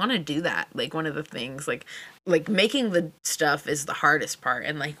there, I'd want to do that. Like one of the things, like making the stuff is the hardest part,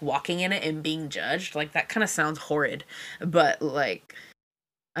 and like walking in it and being judged, like that kind of sounds horrid. But like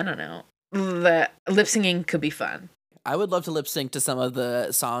I don't know. The lip syncing could be fun. I would love to lip sync to some of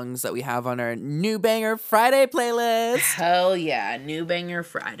the songs that we have on our New Banger Friday playlist. Hell yeah, New Banger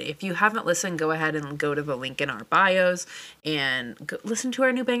Friday. If you haven't listened, go ahead and go to the link in our bios and listen to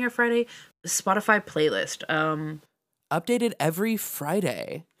our New Banger Friday Spotify playlist. Updated every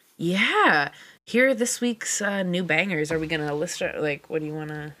Friday. Yeah. Here are this week's new bangers. Are we going to list it? Like, what do you want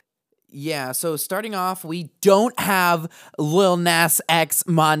to... Yeah, so starting off, we don't have Lil Nas X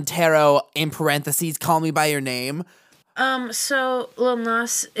Montero in parentheses, Call Me By Your Name. So Lil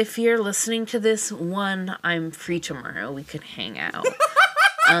Nas, if you're listening to this, I'm free tomorrow. We could hang out.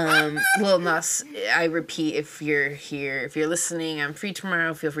 Lil Nas, I repeat, if you're here, if you're listening, I'm free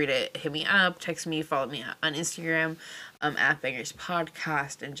tomorrow. Feel free to hit me up, text me, follow me on Instagram, at Bangers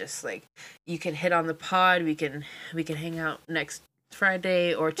Podcast, and just like you can hit on the pod. We can hang out next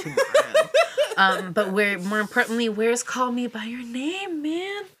Friday or tomorrow. But more importantly, where's Call Me by Your Name,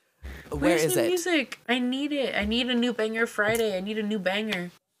 man? Where is the it? Music? I need it. I need a new banger Friday. I need a new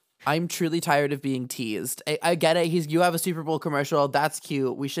banger. I'm truly tired of being teased. I get it. You have a Super Bowl commercial. That's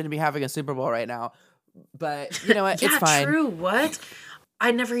cute. We shouldn't be having a Super Bowl right now. But you know what? It's fine. True. What?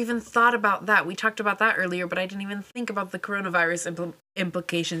 I never even thought about that. We talked about that earlier, but I didn't even think about the coronavirus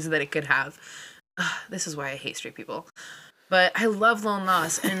implications that it could have. This is why I hate straight people. But I love Lil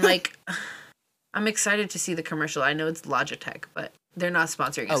Nas, and like, I'm excited to see the commercial. I know it's Logitech, but they're not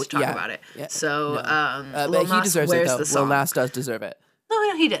sponsoring us to talk about it. Yeah. So, no. Lil Nas, he deserves it, though. Lil Nas does deserve it.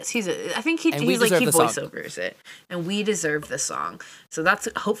 No, he does. I think he voiceovers it, and we deserve the song. So that's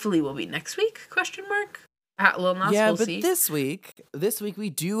hopefully will be next week? Question mark. At Lil Nas, yeah, we'll but see. this week we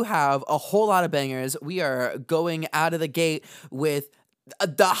do have a whole lot of bangers. We are going out of the gate with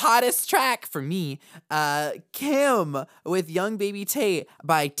the hottest track for me, Kim with Young Baby Tate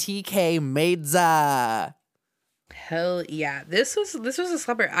by TK Meza. Hell yeah. This was a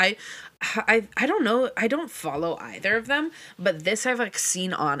slapper. I don't know. I don't follow either of them, but this I've like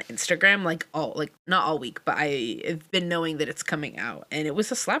seen on Instagram not all week, but I've been knowing that it's coming out, and it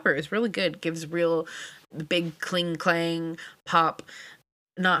was a slapper. It's really good. Gives real big cling clang pop,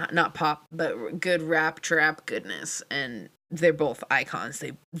 not pop, but good rap trap goodness, and they're both icons.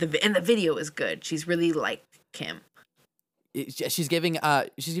 And the video is good. She's really like Kim. She's giving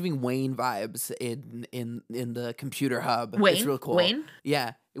Wayne vibes in the computer hub. Wayne? It's real cool. Wayne?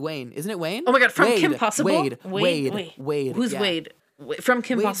 Yeah, Wayne. Isn't it Wayne? Oh my god, from Wade. Kim Possible? Wade. Who's yeah. Wade? From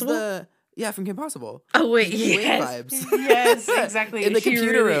Kim Wade's Possible? Yeah, from Kim Possible. Oh wait, Wayne yes. vibes. Yes, exactly. In the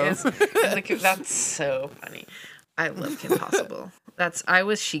computer room. That's so funny. I love Kim Possible. I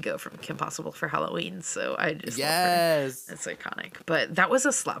was Shigo from Kim Possible for Halloween, so I just love her. It's iconic. But that was a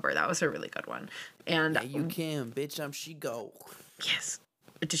slapper. That was a really good one. And yeah, you Kim, bitch, I'm Shigo. Yes.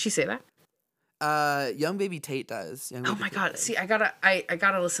 Did she say that? Young Baby Tate does. Oh my god! See, I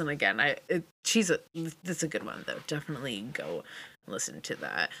gotta listen again. That's a good one though. Definitely go listen to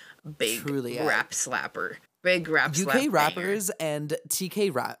that big rap slapper. Big rap slap UK rappers and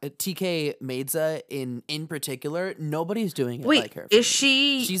TK Meza in particular, nobody's doing it like her. Is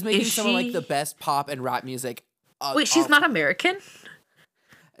she? She's making some of like the best pop and rap music. Wait, she's not American?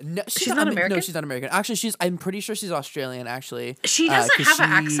 No, she's not American. No, she's not American. Actually, I'm pretty sure she's Australian. Actually, she doesn't have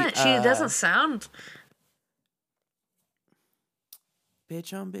an accent. She doesn't sound.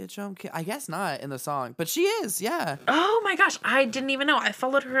 Bitch, I guess not in the song, but she is, yeah. Oh my gosh, I didn't even know. I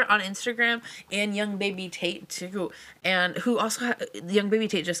followed her on Instagram and Young Baby Tate too, and who also Young Baby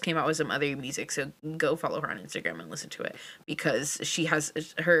Tate just came out with some other music, so go follow her on Instagram and listen to it because she has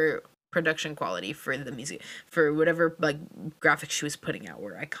her production quality for the music for whatever like graphics she was putting out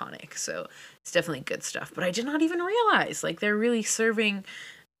were iconic. So it's definitely good stuff. But I did not even realize like they're really serving.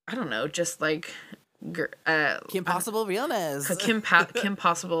 I don't know, just like. Kim Possible realness. Kim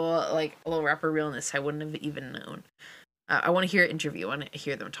Possible, like a little rapper realness. I wouldn't have even known. I want to hear an interview. I want to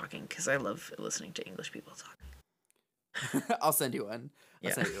hear them talking because I love listening to English people talk. I'll send you one.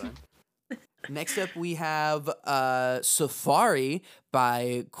 Next up, we have Safari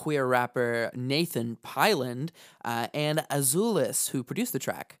by queer rapper Nathan Pyland and Azulis, who produced the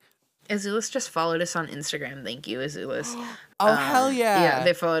track. Azulis just followed us on Instagram. Thank you, Azulis. Oh, hell yeah. Yeah,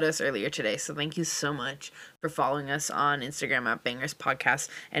 they followed us earlier today. So thank you so much for following us on Instagram at Bangers Podcast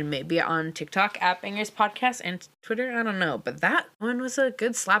and maybe on TikTok at Bangers Podcast and Twitter. I don't know. But that one was a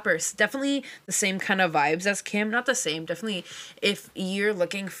good slapper. It's definitely the same kind of vibes as Kim. Not the same. Definitely if you're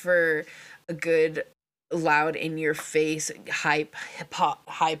looking for a good loud in your face hype hip hop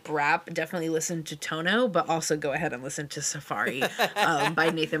hype rap, definitely listen to Tono, but also go ahead and listen to Safari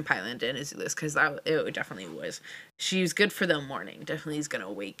by Nathan Pyland and Azulis because it definitely was. She's good for the morning. Definitely is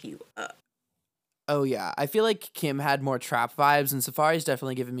gonna wake you up. Oh yeah, I feel like Kim had more trap vibes and Safari's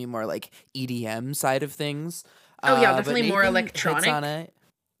definitely giving me more like EDM side of things. Oh yeah, definitely more electronic. On it.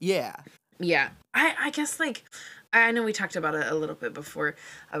 Yeah. I guess like I know we talked about it a little bit before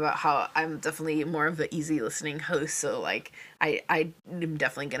about how I'm definitely more of the easy listening host. So like I'm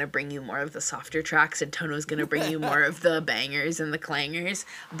definitely going to bring you more of the softer tracks and Tono's going to bring you more of the bangers and the clangers.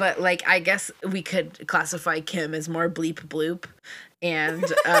 But like, I guess we could classify Kim as more bleep bloop and,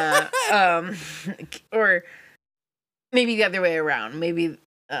 or maybe the other way around. Maybe,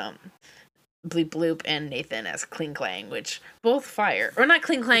 Bleep Bloop and Nathan as Kling Clang, which both fire. Or not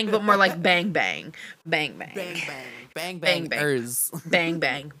Kling Clang, but more like Bang Bang. Bang Bang. Bang bang. Bang Bang bangers. Bang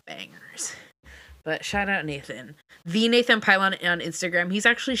Bang Bangers. But shout out Nathan. The Nathan Pylon on Instagram. He's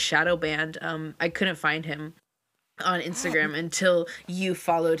actually shadow banned. I couldn't find him on Instagram until you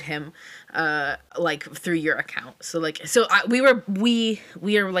followed him like through your account. So like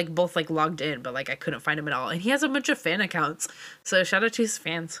we are like both like logged in, but like I couldn't find him at all. And he has a bunch of fan accounts. So shout out to his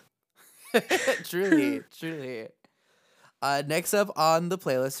fans. Truly. Next up on the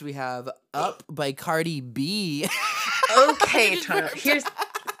playlist we have Up by Cardi B. Okay, Tana,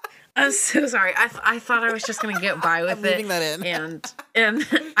 I'm so sorry. I thought I was just gonna get by with leaving that in. and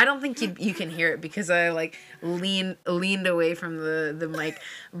I don't think you can hear it because I like leaned away from the mic,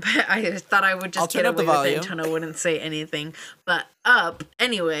 but I thought I would just get away with it and Tana wouldn't say anything. But Up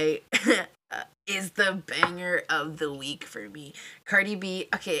anyway is the banger of the week for me. Cardi B.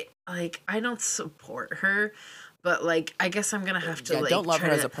 Okay, like I don't support her, but like I guess I'm gonna have to like don't love her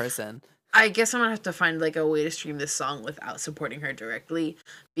as a person. I guess I'm gonna have to find like a way to stream this song without supporting her directly,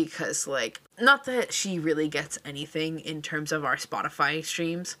 because like not that she really gets anything in terms of our Spotify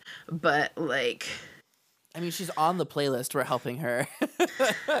streams, but like I mean she's on the playlist, we're helping her.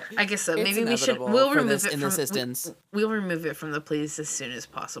 I guess so. Maybe we'll remove it we'll remove it from the playlist as soon as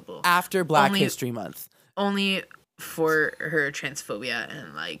possible. After Black History Month. Only for her transphobia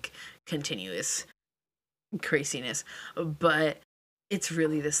and like continuous craziness. But it's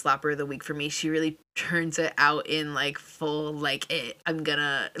really the slapper of the week for me. She really turns it out in like full, like I'm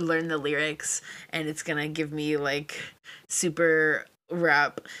gonna learn the lyrics and it's gonna give me like super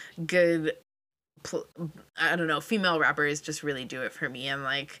rap good. I don't know. Female rappers just really do it for me. And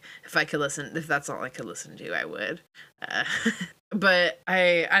like, if that's all I could listen to, I would. But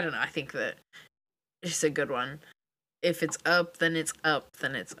I don't know. I think that it's a good one. If it's up, then it's up,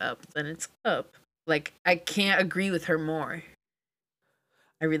 then it's up, then it's up. Like, I can't agree with her more.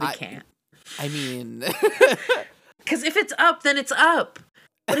 I really can't. I mean, because if it's up, then it's up.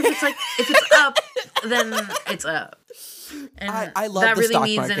 But if it's up, then it's up. And I love that the really stock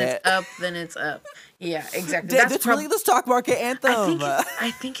means market. Then it's up, then it's up. Yeah, exactly. That's really the stock market anthem.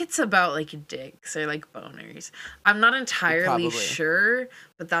 I think it's about like dicks or like boners. I'm not entirely sure,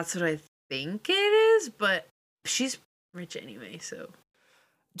 but that's what I think it is. But she's rich anyway, so.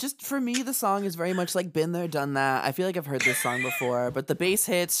 Just for me, the song is very much like been there, done that. I feel like I've heard this song before, but the bass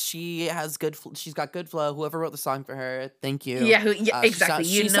hits. She's got good flow. Whoever wrote the song for her, thank you. Yeah, exactly.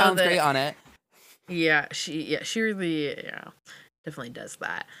 She sounds great on it. Yeah, she really definitely does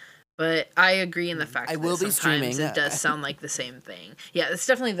that. But I agree in the fact that sometimes it does sound like the same thing. Yeah, it's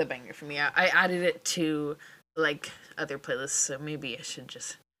definitely the banger for me. I added it to like other playlists, so maybe I should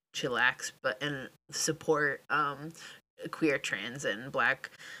just chillax and support queer, trans, and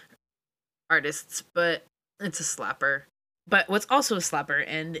black artists, but it's a slapper. But what's also a slapper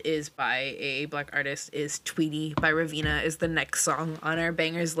and is by a black artist is Tweety by Raveena is the next song on our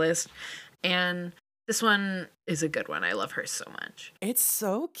bangers list. And this one is a good one. I love her so much. It's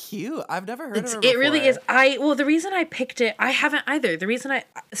so cute. I've never heard of her before. It really is. The reason I picked it, I haven't either.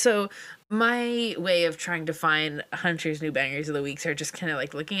 So my way of trying to find Hunter's new bangers of the weeks are just kind of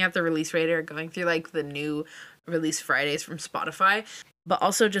like looking at the release radar, going through like the new release Fridays from Spotify, but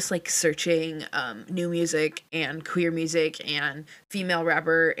also just like searching new music and queer music and female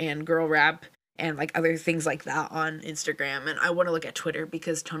rapper and girl rap and like other things like that on Instagram. And I want to look at Twitter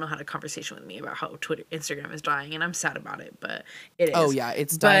because Tono had a conversation with me about how Instagram is dying, and I'm sad about it, but it is. Oh yeah,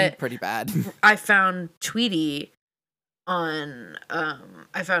 it's dying pretty bad. I found Tweety on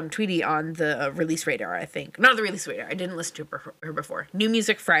the release radar, I think. Not the release radar. I didn't listen to her before. New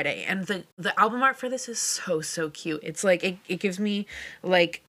Music Friday. And the album art for this is so cute. It's like it gives me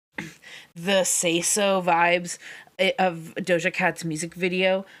like the Say So vibes of Doja Cat's music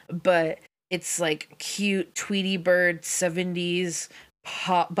video, but it's like cute Tweety Bird 70s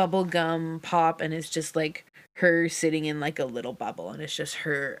pop, bubblegum pop, and it's just like her sitting in like a little bubble, and it's just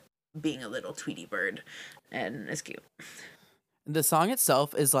her being a little Tweety Bird, and it's cute. The song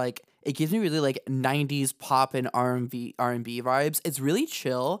itself is like, it gives me really like 90s pop and R&B vibes. It's really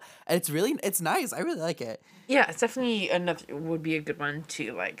chill, and it's nice. I really like it. Yeah, it's definitely would be a good one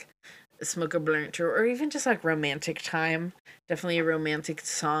to like smoke a blunt or even just like romantic time. Definitely a romantic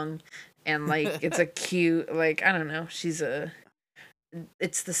song. And like it's a cute, like, I don't know,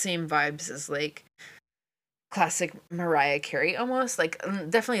 it's the same vibes as like classic Mariah Carey almost, like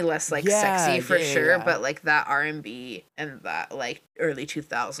definitely less like sexy for sure, but like that R&B and that like early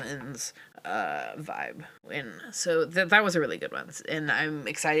 2000s vibe. And so that was a really good one, and I'm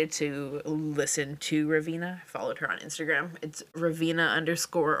excited to listen to Raveena. I followed her on Instagram. It's Raveena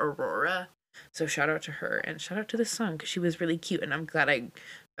 _Aurora. So shout out to her and shout out to this song because she was really cute and I'm glad I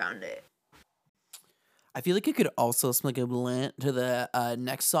found it. I feel like you could also smuggle in to the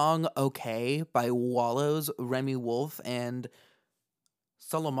next song, "Okay" by Wallows, Remy Wolf, and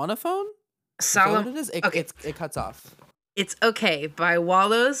Solomonophone. Is that what it is? Okay. It cuts off. It's Okay by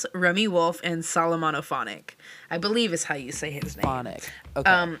Wallows, Remy Wolf, and Solomonophonic. I believe is how you say his name. Phonic.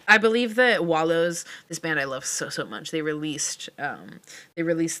 Okay. I believe that Wallows, this band I love so much, they released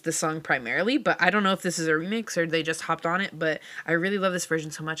the song primarily, but I don't know if this is a remix or they just hopped on it, but I really love this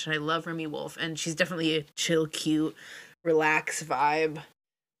version so much, and I love Remy Wolf, and she's definitely a chill, cute, relaxed vibe.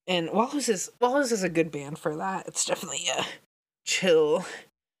 And Wallows is a good band for that. It's definitely a chill,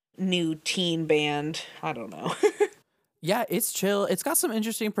 new teen band. I don't know. Yeah, it's chill. It's got some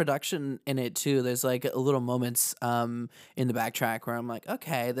interesting production in it too. There's like little moments in the backtrack where I'm like,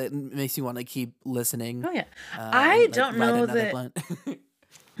 okay, that makes you want to keep listening. Oh yeah, I I don't know that.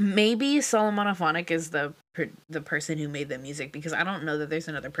 Maybe Solomonophonic is the person who made the music because I don't know that there's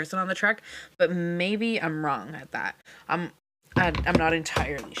another person on the track, but maybe I'm wrong at that. I'm not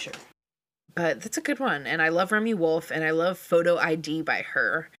entirely sure, but that's a good one. And I love Remy Wolf and I love Photo ID by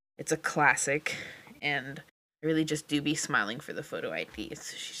her. It's a classic, and I really just do be smiling for the photo ID.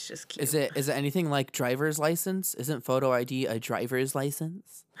 She's just cute. Is it anything like driver's license? Isn't photo ID a driver's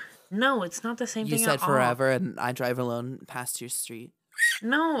license? No, it's not the same thing. You said forever, and I drive alone past your street.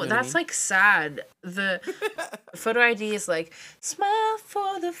 No, that's like sad. The photo ID is like, smile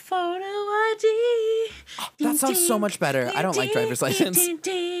for the photo ID. That sounds so much better. I don't like driver's license.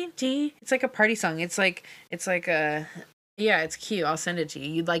 It's like a party song. It's like a. Yeah, it's cute. I'll send it to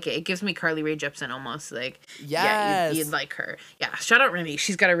you. You'd like it. It gives me Carly Rae Jepsen almost. Like, yes. Yeah, you'd like her. Yeah, shout out Remy.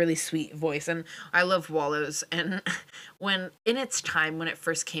 She's got a really sweet voice, and I love Wallows. And when in its time when it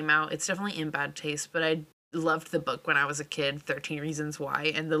first came out, it's definitely in bad taste. But I loved the book when I was a kid, 13 Reasons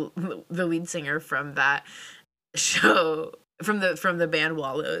Why, and the lead singer from that show from the band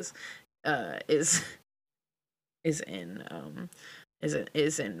Wallows is in that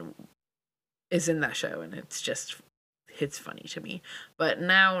show, and it's funny to me, but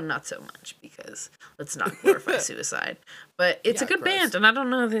now not so much because let's not glorify suicide. But it's a good band, and I don't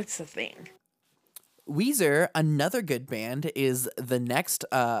know that it's a thing. Weezer, another good band, is the next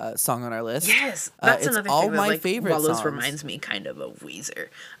song on our list. Yes, that's another all thing that, my favorite Wallows songs. reminds me kind of Weezer.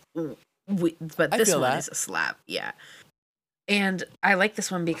 But this one is a slap, yeah. And I like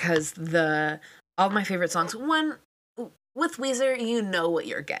this one because all my favorite songs. One, with Weezer, you know what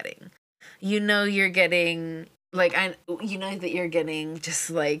you're getting. You know you're getting you know that you're getting just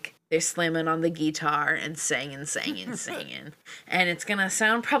like they're slamming on the guitar and singing. And it's gonna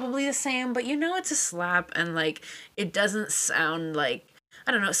sound probably the same, but you know it's a slap, and like it doesn't sound like,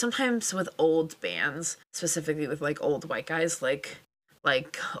 I don't know, sometimes with old bands, specifically with like old white guys, like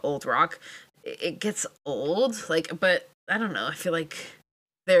old rock, it gets old, but I don't know, I feel like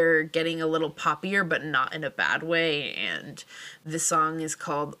they're getting a little poppier, but not in a bad way. And this song is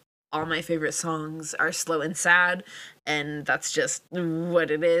called All My Favorite Songs Are Slow and Sad, and that's just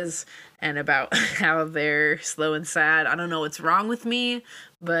what it is, and about how they're slow and sad. I don't know what's wrong with me,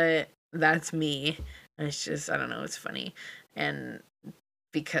 but that's me. And it's just, I don't know, it's funny. And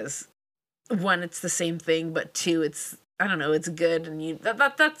because one, it's the same thing, but two, it's, I don't know, it's good, and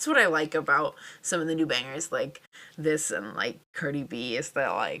that's what I like about some of the new bangers like this and like Cardi B, is that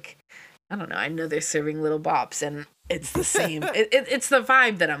like, I don't know, I know they're serving little bops, and it's the same. It's the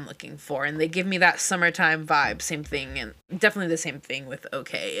vibe that I'm looking for, and they give me that summertime vibe. Same thing, and definitely the same thing with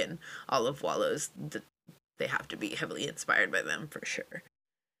OK and all of Wallows. They have to be heavily inspired by them for sure.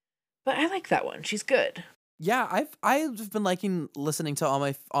 But I like that one. She's good. Yeah, I've been listening to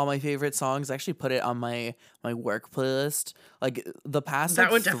all my favorite songs. I actually put it on my work playlist. Like the past, that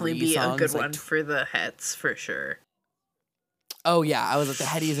like, would definitely be songs, a good one for the hets for sure. Oh yeah, I was like, the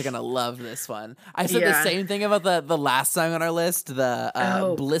headies are gonna love this one. I said the same thing about the last song on our list, the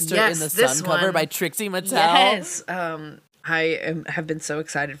Blister in the Sun cover by Trixie Mattel. Yes, have been so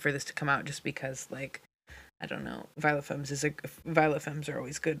excited for this to come out just because, like, I don't know, Violet Femmes are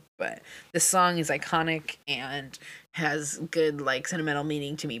always good, but this song is iconic and has good, like, sentimental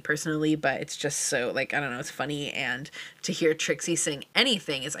meaning to me personally, but it's just so, like, I don't know, it's funny, and to hear Trixie sing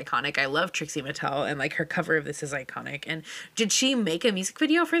anything is iconic. I love Trixie Mattel, and, like, her cover of this is iconic. And did she make a music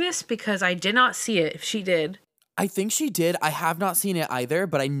video for this? Because I did not see it. If she did. I think she did. I have not seen it either,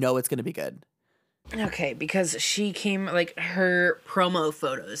 but I know it's going to be good. Okay, because she came, like, her promo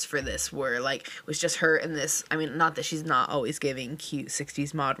photos for this were, like, was just her in this, I mean, not that she's not always giving cute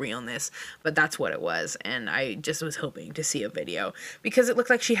 60s mod realness, but that's what it was, and I just was hoping to see a video, because it looked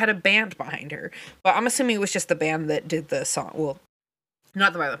like she had a band behind her, but I'm assuming it was just the band that did the song. Well,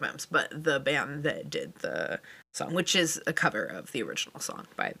 Not the Violent Femmes, but the band that did the song, which is a cover of the original song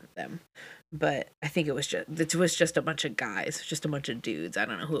by them. But I think it was just a bunch of guys, just a bunch of dudes. I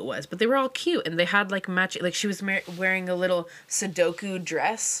don't know who it was, but they were all cute, and they had like matching. Like she was wearing a little Sudoku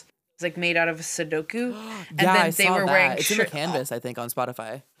dress. It's like made out of a Sudoku, and yeah, then I they saw were that. wearing It's in the Canvas, I think, on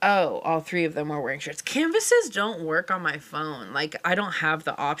Spotify. Oh, all three of them were wearing shirts. Canvases don't work on my phone. Like I don't have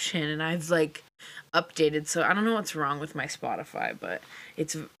the option, and I've like updated, so I don't know what's wrong with my Spotify, but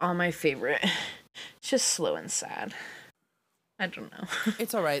it's all my favorite. It's just slow and sad. I don't know.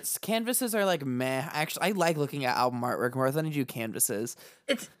 It's all right. Canvases are like meh. Actually, I like looking at album artwork more than I do canvases.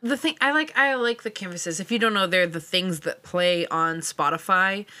 It's the thing I like the canvases. If you don't know, they're the things that play on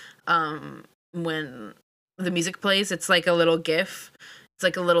Spotify when the music plays. It's like a little GIF. It's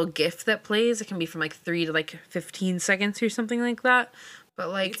like a little GIF that plays. It can be from like 3 to like 15 seconds or something like that. But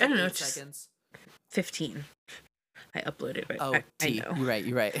like I don't know, it's seconds. 15. I uploaded it. Oh, I know.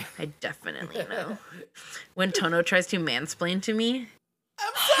 You're right. I definitely know. When Tono tries to mansplain to me.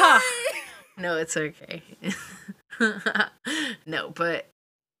 I'm sorry. No, it's okay. No, but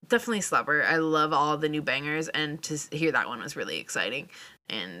definitely Slapper. I love all the new bangers, and to hear that one was really exciting.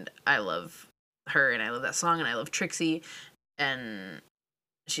 And I love her, and I love that song, and I love Trixie, and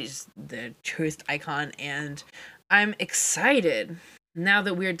she's the truest icon. And I'm excited now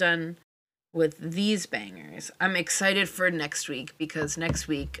that we're done with these bangers. I'm excited for next week, because next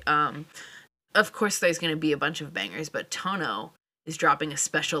week, of course there's going to be a bunch of bangers, but Tono is dropping a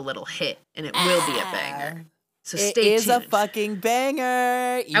special little hit, and it will be a banger. So stay tuned. It is a fucking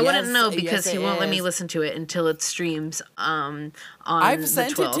banger. I wouldn't know, because he won't let me listen to it until it streams on I've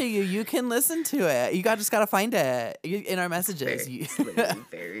sent it to you. You can listen to it. You just got to find it in our messages.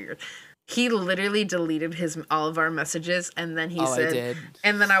 Very He literally deleted all of our messages, and then he said, I did.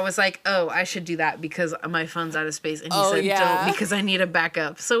 And then I was like, oh, I should do that because my phone's out of space. And he said, don't, because I need a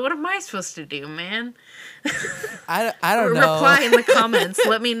backup. So what am I supposed to do, man? I don't know. Reply in the comments.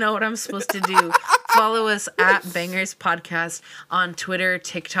 Let me know what I'm supposed to do. Follow us at Bangers Podcast on Twitter,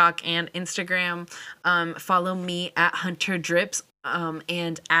 TikTok, and Instagram. Follow me at Hunter Drips.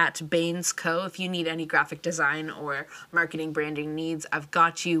 And at Baines Co. If you need any graphic design or marketing branding needs, I've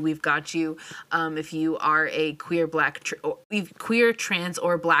got you. We've got you. If you are a queer, queer, trans,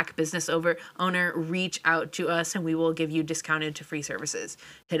 or black business owner, reach out to us, and we will give you discounted to free services.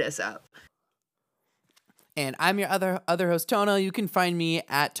 Hit us up. And I'm your other host, Tono. You can find me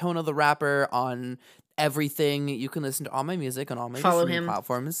at Tono the Rapper on everything. You can listen to all my music on all my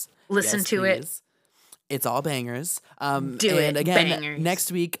platforms. Listen to it. It's all bangers. And again, bangers.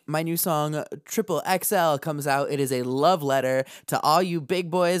 Next week, my new song, Triple XL, comes out. It is a love letter to all you big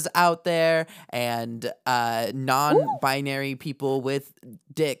boys out there and non-binary people with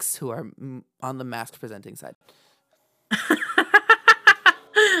dicks who are on the masked presenting side.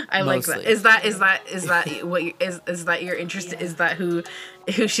 I mostly. Like that. Is that what is that your interest? Is that who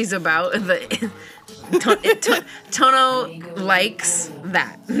she's about? Tono likes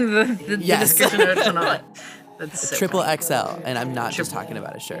that. The description of Tono. That's so Triple funny. XL, and I'm not just talking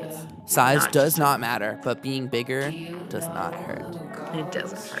about a shirt. Size does not matter, but being bigger does not hurt. It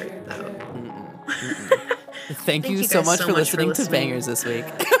doesn't hurt though. Thank you so much for listening to Bangers this week.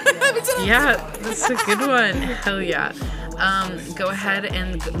 Yeah, that's a good one. Hell yeah. Go ahead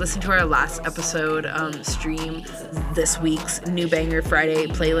and listen to our last episode, stream this week's New Banger Friday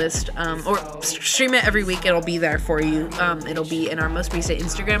playlist, or stream it every week. It'll be there for you. It'll be in our most recent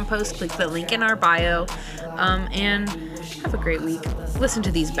Instagram post. Click the link in our bio, and have a great week. Listen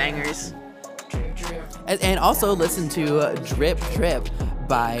to these bangers. And also listen to Drip Drip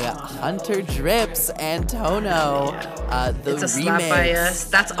by Hunter Drips and Tono. It's a slap by us.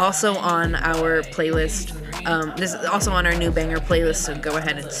 That's also on our playlist. This is also on our New Banger playlist, so go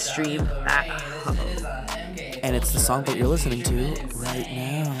ahead and stream that. And it's the song that you're listening to right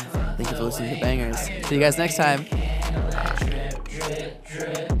now. Thank you for listening to Bangers. See you guys next time.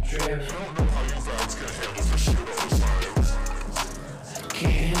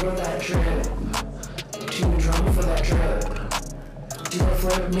 Can't handle that drip. Too drunk for that drip. Do a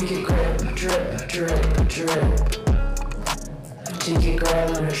flip, make it grip. Drip, drip, drip. Take it,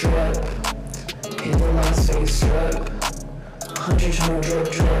 girl, on a trip. Hit the last face strip. 100 ton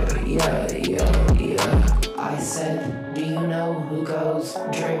drip, drip. Yeah, yeah, yeah. I said, do you know who goes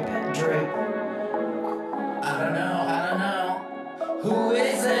drip, drip? I don't know. Who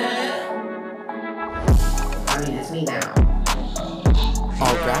is it? I mean, it's me now.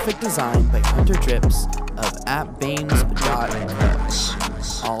 All graphic design by Hunter Drips of appbaines.co.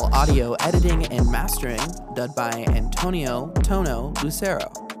 All audio editing and mastering done by Antonio Tono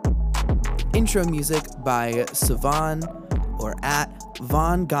Lucero. Intro music by Savan or at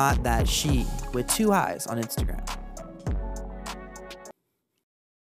Vaughn Got That She with 2 eyes on Instagram.